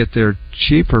actually get their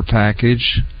cheaper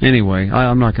package. Anyway,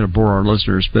 I'm not going to bore our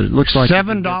listeners, but it looks like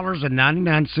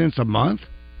 $7.99 a month.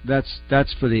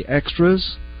 That's for the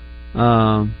extras.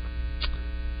 Let's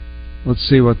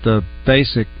see what the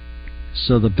basic.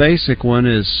 So the basic one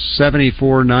is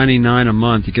 $74.99 a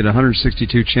month. You get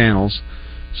 162 channels.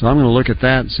 So I'm going to look at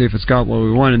that and see if it's got what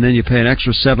we want, and then you pay an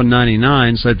extra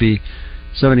 $7.99. So that'd be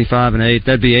 $75 and $8.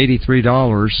 That'd be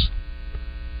 $83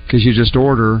 because you just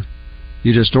order.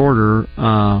 You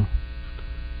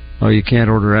can't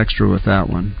order extra with that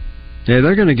one. Yeah,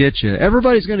 they're going to get you.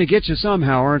 Everybody's going to get you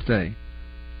somehow, aren't they?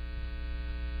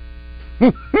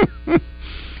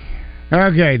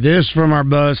 Okay, this from our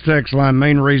Buzz text line.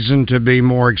 Main reason to be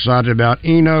more excited about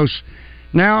Enos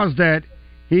now is that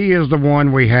he is the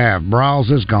one we have. Brawls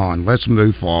is gone. Let's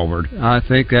move forward. I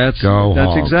think that's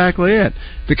exactly it.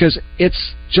 Because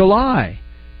it's July,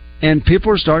 and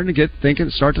people are starting to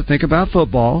start to think about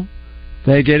football.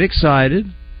 They get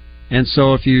excited, and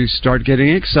so if you start getting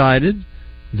excited,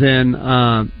 then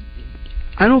I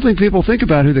don't think people think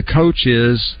about who the coach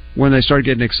is when they start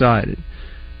getting excited.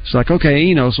 It's like, okay,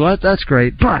 Enos, well, that's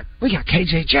great, but we got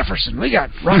KJ Jefferson, we got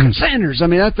Ryan Sanders. I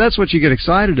mean, that's what you get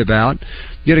excited about.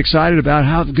 You get excited about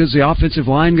how good's the offensive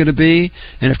line going to be,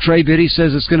 and if Trey Biddy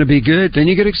says it's going to be good, then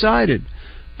you get excited.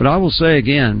 But I will say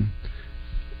again,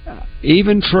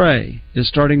 even Trey is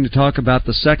starting to talk about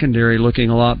the secondary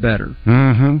looking a lot better.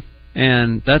 Mm-hmm.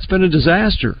 And that's been a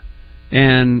disaster.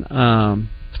 And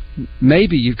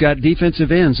maybe you've got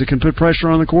defensive ends that can put pressure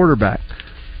on the quarterback.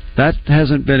 That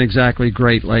hasn't been exactly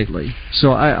great lately.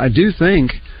 So I do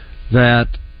think that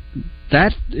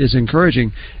is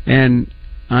encouraging. And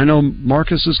I know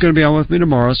Marcus is going to be on with me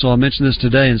tomorrow, so I'll mention this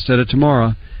today instead of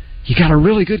tomorrow. You got a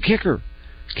really good kicker.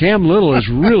 Cam Little is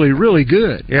really, really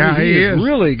good. Yeah, he is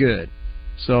really good.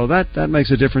 So that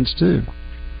makes a difference, too.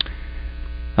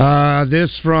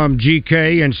 This from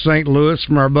GK in St. Louis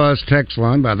from our Buzz text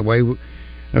line. By the way, we'd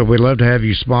love to have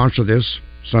you sponsor this,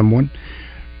 someone.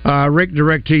 Rick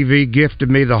DirecTV gifted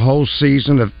me the whole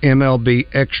season of MLB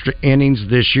Extra Innings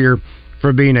this year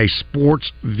for being a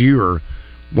sports viewer.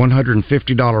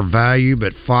 $150 value,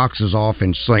 but Fox is off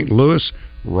in St. Louis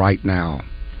right now.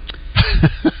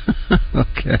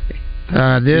 Okay.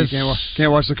 This you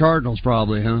can't watch the Cardinals,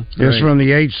 probably, huh? This from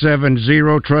the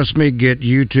 870. Trust me, get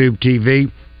YouTube TV.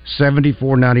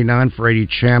 $74.99 for 80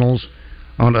 channels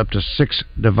on up to 6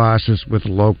 devices with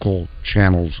local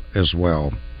channels as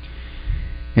well.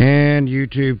 And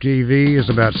YouTube TV is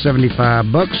about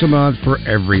 $75 a month for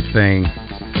everything.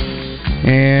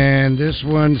 And this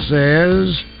one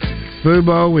says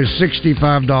Fubo is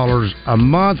 $65 a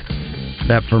month.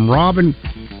 That from Robin.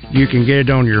 You can get it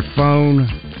on your phone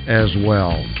as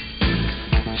well.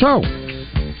 So,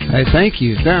 hey, thank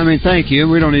you. Thank you.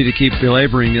 We don't need to keep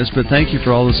belaboring this, but thank you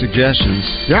for all the suggestions.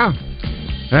 Yeah.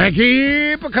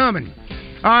 Keep it coming.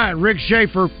 All right, Rick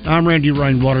Shaeffer. I'm Randy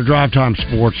Rainwater. Drive Time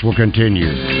Sports will continue.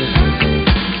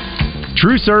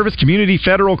 True Service Community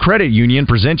Federal Credit Union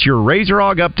presents your Razor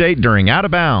Hog update during Out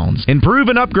of Bounds. Improve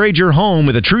and upgrade your home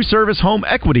with a True Service Home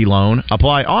Equity Loan.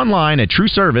 Apply online at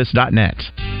trueservice.net.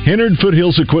 Hennard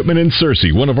Foothills Equipment in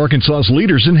Searcy, one of Arkansas's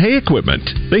leaders in hay equipment.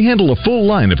 They handle a full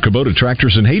line of Kubota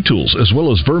tractors and hay tools, as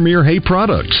well as Vermeer hay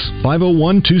products.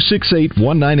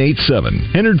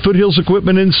 501-268-1987. Hennard Foothills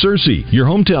Equipment in Searcy, your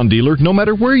hometown dealer, no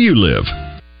matter where you live.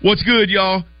 What's good,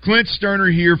 y'all? Clint Sterner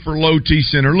here for Low T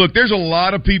Center. Look, there's a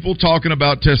lot of people talking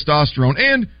about testosterone,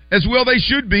 and as well they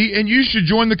should be, and you should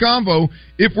join the convo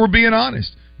if we're being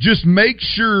honest. just make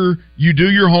sure you do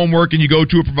your homework and you go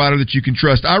to a provider that you can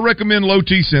trust. I recommend Low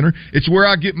T Center. It's where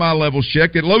I get my levels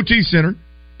checked. At Low T Center,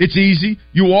 it's easy.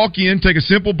 You walk in, take a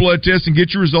simple blood test, and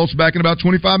get your results back in about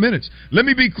 25 minutes. Let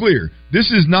me be clear. This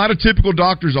is not a typical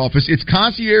doctor's office. It's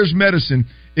concierge medicine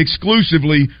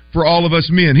exclusively for all of us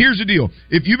men. Here's the deal.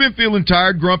 If you've been feeling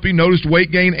tired, grumpy, noticed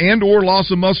weight gain, and or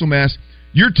loss of muscle mass,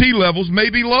 your T levels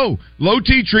may be low. Low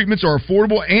T treatments are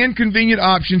affordable and convenient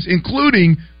options,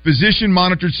 including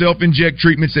physician-monitored self-inject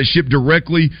treatments that ship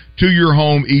directly to your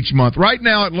home each month. Right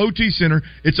now at Low T Center,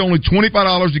 it's only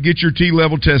 $25 to get your T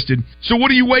level tested. So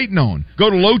what are you waiting on? Go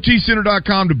to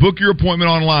lowtcenter.com to book your appointment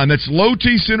online. That's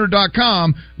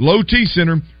lowtcenter.com. Low T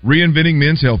Center, reinventing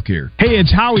men's healthcare. Hey,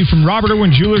 it's Howie from Robert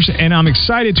Irwin Jewelers, and I'm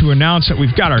excited to announce that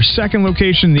we've got our second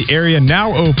location in the area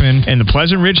now open in the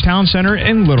Pleasant Ridge Town Center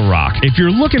in Little Rock. If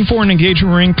you're looking for an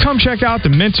engagement ring, come check out the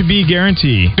Meant to Be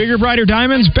guarantee. Bigger, brighter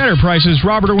diamonds, better prices,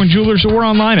 Robert Irwin Jewelers, or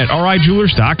online at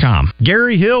rijewelers.com.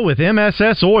 Gary Hill with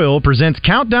MSS Oil presents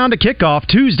Countdown to Kickoff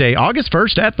Tuesday, August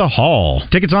 1st at the Hall.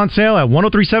 Tickets on sale at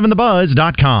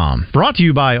 1037thebuzz.com. Brought to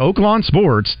you by Oaklawn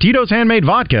Sports, Tito's Handmade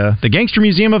Vodka, the Gangster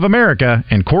Museum of America,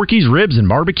 and Corky's Ribs and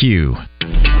Barbecue.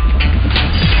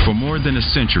 For more than a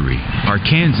century,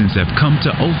 Arkansans have come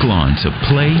to Oaklawn to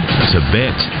play, to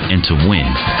bet, and to win.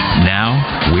 Now,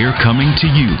 we're coming to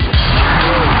you.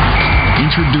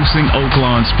 Introducing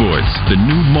Oaklawn Sports, the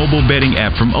new mobile betting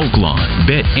app from Oaklawn.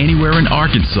 Bet anywhere in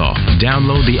Arkansas.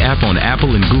 Download the app on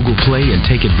Apple and Google Play and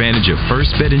take advantage of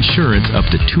first bet insurance up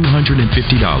to $250.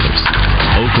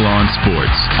 Oaklawn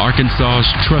Sports, Arkansas's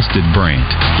trusted brand.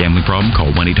 Gambling problem? Call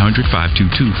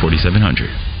 1-800-522-4700.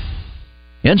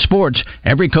 In sports,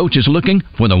 every coach is looking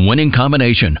for the winning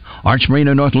combination. Arch Marine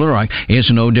in North Little Rock is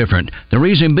no different. The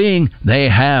reason being, they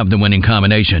have the winning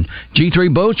combination.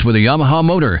 G3 boats with a Yamaha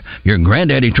motor. Your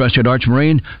granddaddy trusted Arch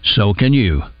Marine, so can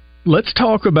you. Let's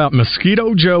talk about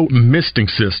Mosquito Joe misting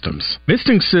systems.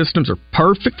 Misting systems are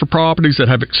perfect for properties that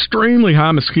have extremely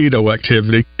high mosquito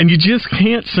activity, and you just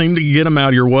can't seem to get them out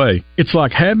of your way. It's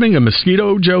like having a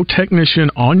Mosquito Joe technician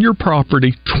on your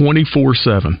property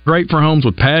 24/7. Great for homes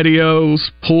with patios,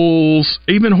 pools,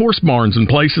 even horse barns and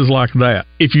places like that.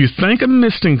 If you think a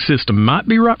misting system might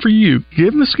be right for you,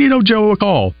 give Mosquito Joe a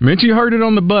call. Mention you heard it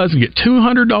on the Buzz and get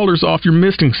 $200 off your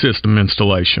misting system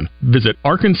installation. Visit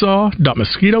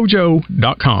arkansas.mosquitojoe.com.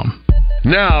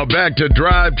 Now back to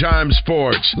Drive Time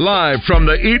Sports, live from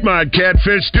the Eat My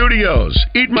Catfish studios.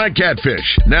 Eat My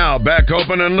Catfish, now back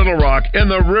open in Little Rock in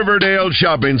the Riverdale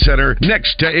Shopping Center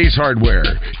next to Ace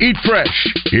Hardware. Eat fresh,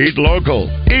 eat local,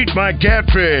 Eat My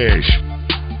Catfish.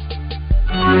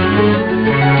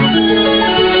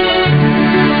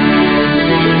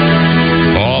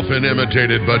 Often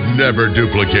imitated but never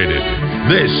duplicated.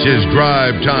 This is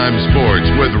Drive Time Sports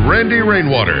with Randy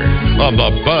Rainwater on the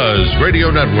Buzz Radio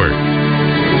Network.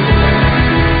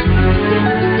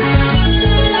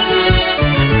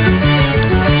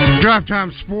 Drive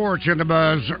Time Sports in the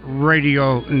Buzz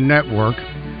Radio Network.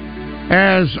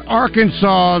 As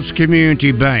Arkansas's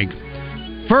community bank,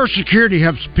 First Security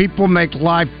helps people make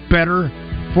life better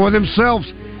for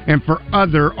themselves and for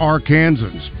other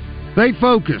Arkansans. They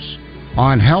focus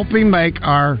on helping make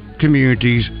our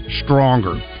communities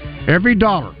stronger. Every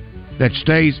dollar that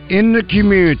stays in the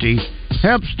community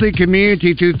helps the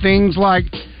community through things like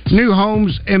new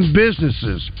homes and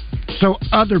businesses so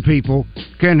other people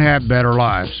can have better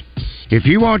lives. If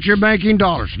you want your banking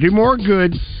dollars to do more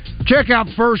good, check out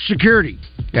First Security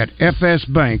at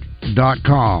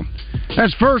fsbank.com.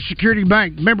 That's First Security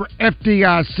Bank, member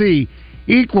FDIC,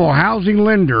 equal housing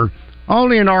lender,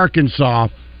 only in Arkansas.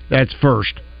 That's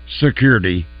First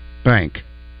Security Bank.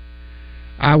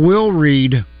 I will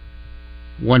read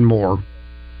one more.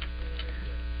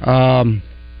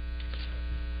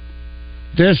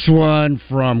 This one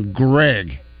from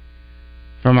Greg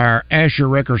from our Asher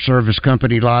Record Service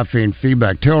Company live feed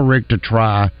feedback. Tell Rick to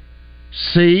try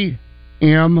CMG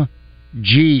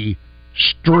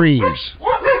Streams.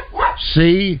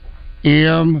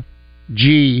 CMG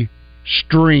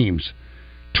Streams.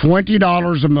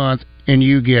 $20 a month and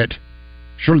you get,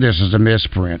 sure this is a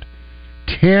misprint,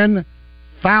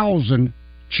 10,000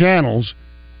 channels,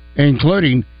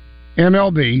 including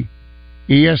MLB,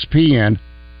 ESPN,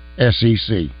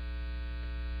 SEC.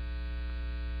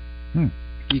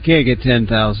 You can't get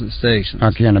 10,000 stations.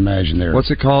 I can't imagine there.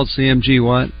 What's it called? CMG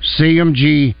what?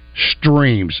 CMG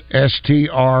Streams.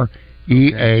 STREAMS.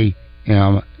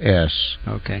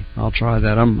 Okay, I'll try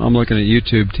that. I'm looking at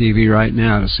YouTube TV right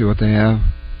now to see what they have.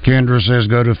 Kendra says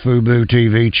go to Fubo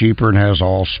TV, cheaper and has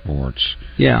all sports.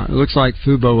 Yeah, it looks like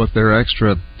Fubo with their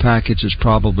extra package is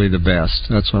probably the best.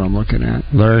 That's what I'm looking at.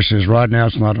 Larry says right now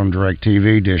it's not on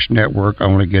DirecTV, Dish Network.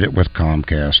 Only get it with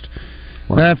Comcast.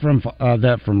 Wow.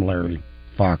 That from Larry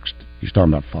Fox. He's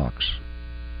talking about Fox.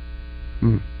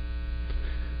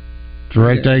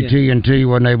 Direct AT&T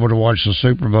wasn't able to watch the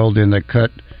Super Bowl. Then they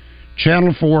cut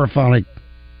Channel 4. Finally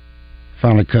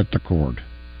cut the cord.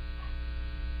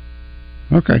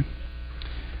 Okay.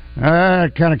 I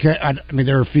mean,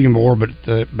 there are a few more, but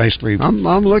basically, I'm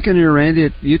looking here, Randy,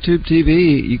 at YouTube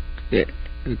TV.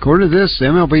 According to this,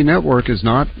 MLB Network is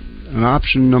not an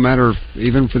option, no matter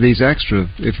even for these extra.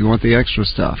 If you want the extra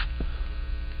stuff,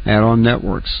 add-on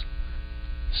networks.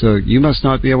 So you must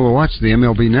not be able to watch the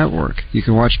MLB Network. You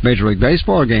can watch Major League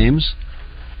Baseball games,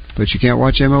 but you can't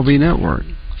watch MLB Network.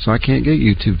 So I can't get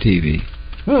YouTube TV.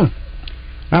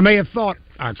 I may have thought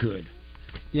I could.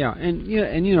 Yeah, and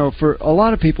for a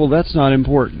lot of people, that's not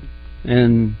important.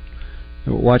 And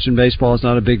watching baseball is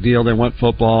not a big deal. They want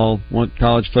football, want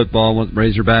college football, want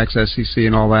Razorbacks, SEC,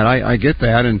 and all that. I get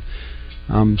that, and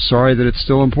I'm sorry that it's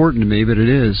still important to me, but it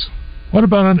is. What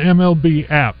about an MLB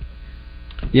app?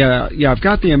 Yeah, I've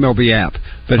got the MLB app,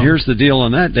 but here's the deal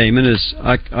on that, Damon, is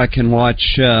I can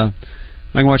watch the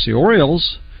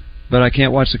Orioles, but I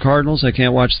can't watch the Cardinals. I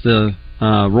can't watch the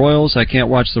Royals. I can't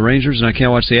watch the Rangers, and I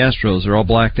can't watch the Astros. They're all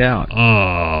blacked out.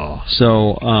 Oh,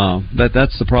 so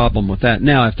that's the problem with that.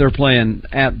 Now, if they're playing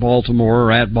at Baltimore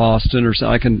or at Boston, or so,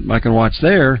 I can watch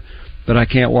there, but I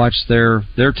can't watch their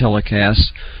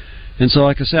telecasts. And so,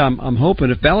 like I say, I'm hoping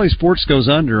if Bally Sports goes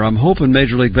under, I'm hoping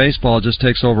Major League Baseball just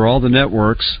takes over all the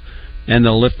networks and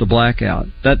they'll lift the blackout.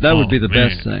 That would be the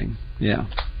best thing. Yeah.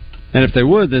 And if they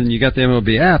would, then you got the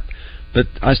MLB app. But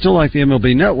I still like the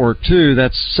MLB Network too.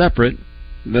 That's separate.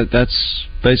 That's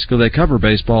basically they cover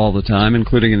baseball all the time,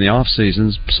 including in the off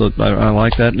seasons. So I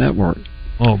like that network.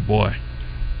 Oh boy.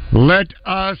 Let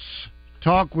us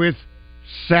talk with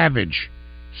Savage.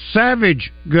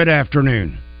 Savage, good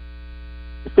afternoon.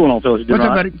 What's going on, fellas? What's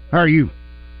up, buddy? How are you?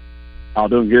 Oh,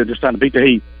 doing good. Just trying to beat the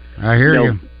heat. I hear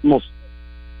you. Almost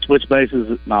switch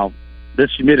bases. Now,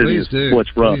 this humidity is what's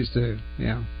rough. Please do.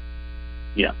 Yeah.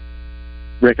 Yeah.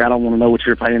 Rick, I don't want to know what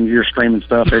you're paying your streaming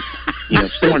stuff. It's,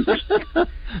 Storm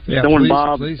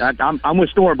Bob. Please. I'm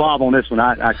with Storm Bob on this one.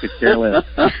 I could care less.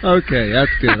 Okay, that's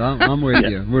good. I'm with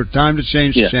you. We're time to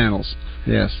change the channels.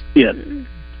 Yes. Yeah.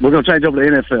 We're going to change over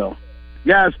to NFL.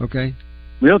 Guys. Okay.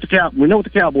 We know what the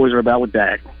Cowboys are about with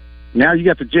Dak. Now you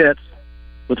got the Jets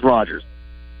with Rodgers.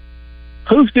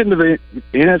 Who's getting to the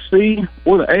NFC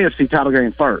or the AFC title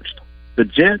game first? The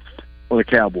Jets or the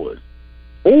Cowboys?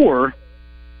 Or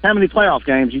how many playoff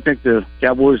games you think the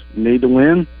Cowboys need to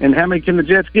win, and how many can the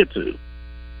Jets get to?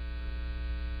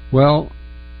 Well,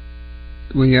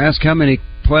 when you ask how many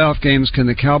playoff games can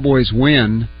the Cowboys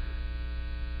win,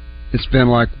 it's been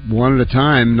like one at a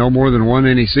time, no more than one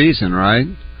any season, right?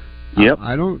 Yep.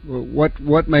 I don't.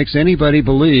 What makes anybody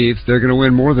believe they're going to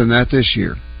win more than that this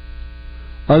year,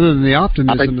 other than the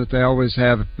optimism that they always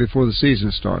have before the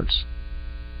season starts?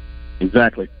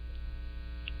 Exactly.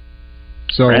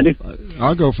 So Randy?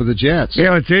 I'll go for the Jets.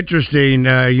 Yeah, it's interesting.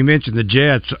 You mentioned the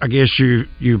Jets. I guess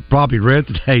you probably read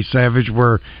today, Savage,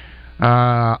 where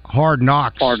Hard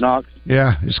Knocks. Hard Knocks.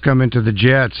 Yeah, it's coming to the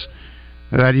Jets.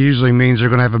 That usually means they're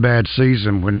going to have a bad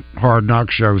season when Hard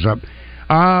Knocks shows up.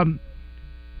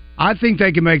 I think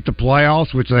they can make the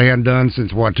playoffs, which they haven't done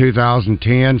since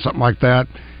 2010, something like that.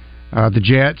 The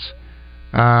Jets.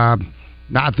 I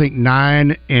think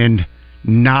 9 and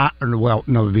 9. Well,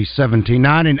 no, it'd be 17.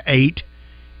 9 and 8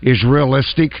 is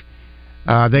realistic.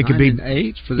 They could be 9 and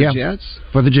 8 for the Jets.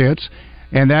 For the Jets,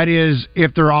 and that is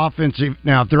if their offensive.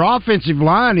 Now, if their offensive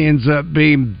line ends up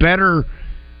being better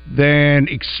than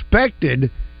expected,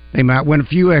 they might win a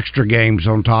few extra games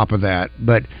on top of that.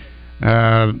 But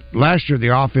last year,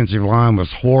 the offensive line was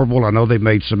horrible. I know they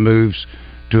made some moves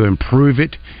to improve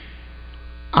it.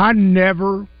 I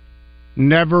never,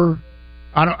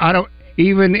 I don't.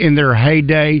 Even in their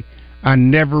heyday, I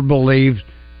never believed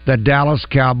the Dallas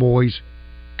Cowboys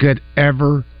could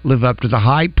ever live up to the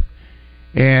hype.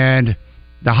 And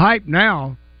the hype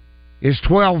now is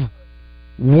 12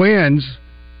 wins,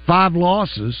 5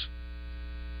 losses.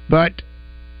 But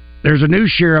there's a new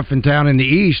sheriff in town in the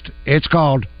East. It's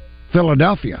called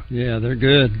Philadelphia. Yeah, they're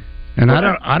good. And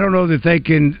I don't know that they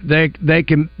can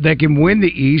win the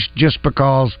East just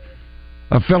because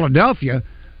of Philadelphia.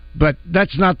 But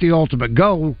that's not the ultimate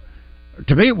goal.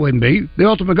 To me, it wouldn't be. The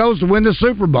ultimate goal is to win the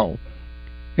Super Bowl.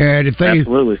 And if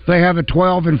they have a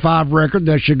 12-5 record,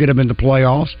 that should get them in the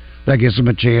playoffs. That gives them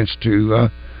a chance to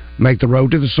make the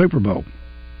road to the Super Bowl.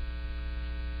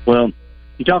 Well,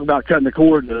 you talk about cutting the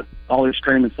cord to all these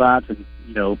streaming sites and,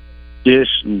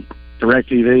 Dish and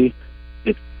DirecTV.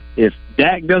 If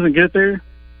Dak doesn't get there,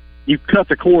 you cut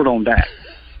the cord on Dak.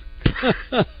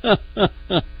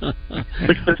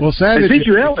 Well, Savage,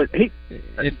 Ezekiel Elliott,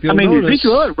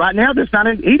 Ezekiel Elliott right now, he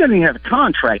doesn't even have a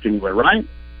contract anywhere, right?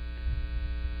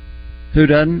 Who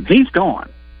doesn't? He's gone.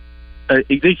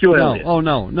 Ezekiel Elliott.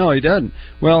 No, he doesn't.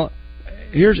 Well,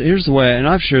 here's the way, and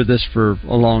I've shared this for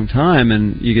a long time,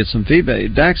 and you get some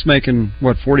feedback. Dak's making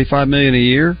 $45 million a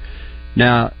year.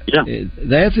 Now,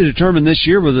 they have to determine this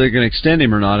year whether they're going to extend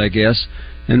him or not, I guess.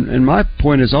 And my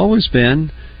point has always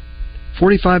been,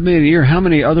 $45 million a year. How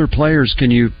many other players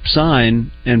can you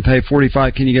sign and pay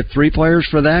 $45? Can you get 3 players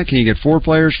for that? Can you get 4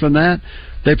 players from that?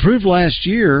 They proved last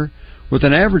year with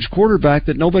an average quarterback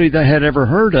that nobody that had ever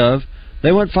heard of.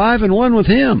 They went 5-1 with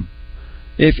him.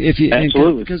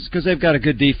 Absolutely, because they've got a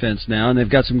good defense now, and they've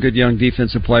got some good young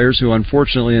defensive players who,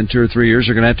 unfortunately, in 2 or 3 years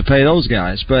are going to have to pay those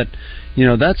guys. But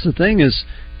that's the thing is,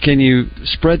 can you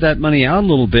spread that money out a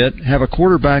little bit? Have a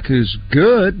quarterback who's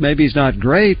good. Maybe he's not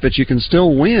great, but you can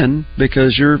still win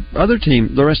because your other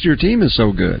team, the rest of your team, is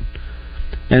so good.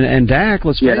 And Dak,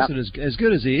 let's face it, as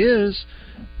good as he is,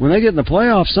 when they get in the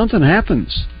playoffs, something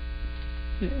happens,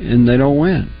 and they don't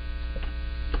win.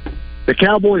 The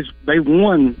Cowboys, they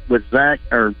won with Dak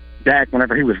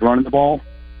whenever he was running the ball.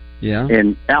 Yeah.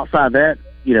 And outside that,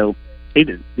 he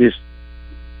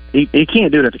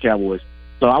can't do it at the Cowboys.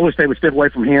 So I wish they would step away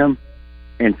from him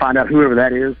and find out whoever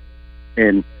that is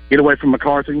and get away from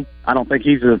McCarthy. I don't think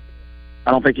he's the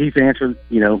answer.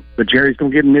 But Jerry's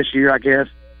going to get him this year, I guess.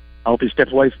 I hope he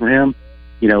steps away from him.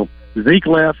 Zeke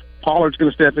left. Pollard's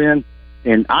going to step in,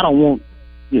 and I don't want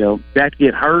Dak to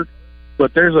get hurt.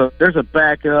 But there's a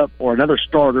backup or another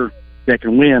starter that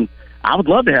can win. I would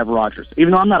love to have Rodgers,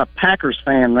 even though I'm not a Packers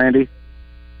fan, Randy.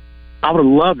 I would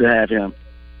have loved to have him.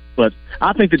 But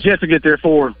I think the Jets will get there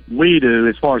before we do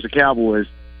as far as the Cowboys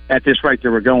at this rate that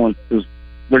we're going. Because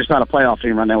we're just not a playoff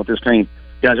team right now with this team.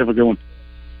 You guys have a good one.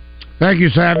 Thank you,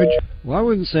 Savage. Well, I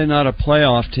wouldn't say not a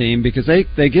playoff team because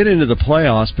they get into the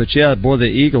playoffs, but the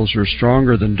Eagles are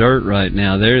stronger than dirt right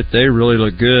now. They really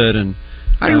look good, and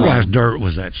I didn't realize dirt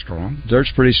was that strong.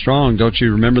 Dirt's pretty strong. Don't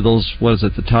you remember those,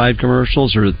 the Tide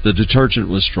commercials? Or the detergent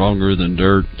was stronger than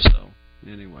dirt. So,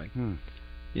 anyway.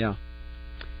 Yeah.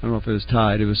 I don't know if it was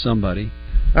Tide. It was somebody.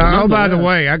 By the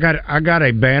way, I got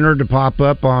a banner to pop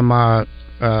up on my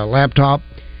laptop.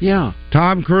 Yeah.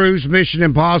 Tom Cruise, Mission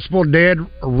Impossible, Dead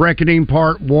Reckoning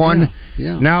Part 1.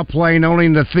 Yeah. Now playing only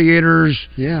in the theaters.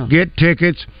 Yeah. Get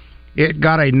tickets. It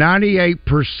got a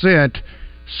 98%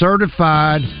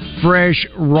 certified fresh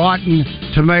Rotten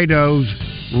Tomatoes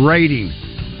rating.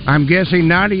 I'm guessing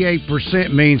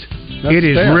 98% means it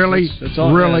is really,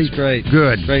 really great.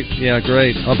 Good. Great, yeah,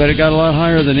 great. I'll bet it got a lot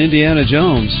higher than Indiana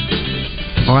Jones.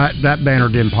 Well, that banner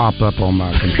didn't pop up on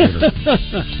my computer,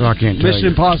 so I can't tell you. Mission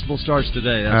Impossible starts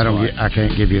today. I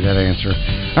can't give you that answer.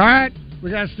 All right,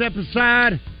 we got to step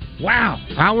aside. Wow,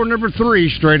 hour number 3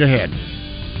 straight ahead.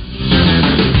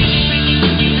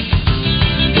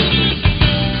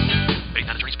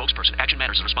 Action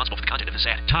Matters is responsible for the content of this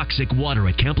ad. Toxic water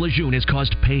at Camp Lejeune has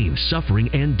caused pain, suffering,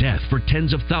 and death for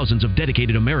tens of thousands of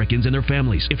dedicated Americans and their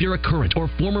families. If you're a current or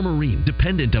former Marine,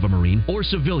 dependent of a Marine, or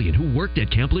civilian who worked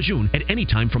at Camp Lejeune at any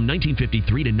time from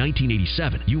 1953 to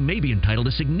 1987, you may be entitled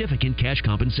to significant cash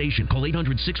compensation. Call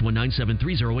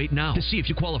 800-619-7308 now to see if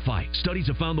you qualify. Studies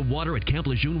have found the water at Camp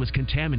Lejeune was contaminated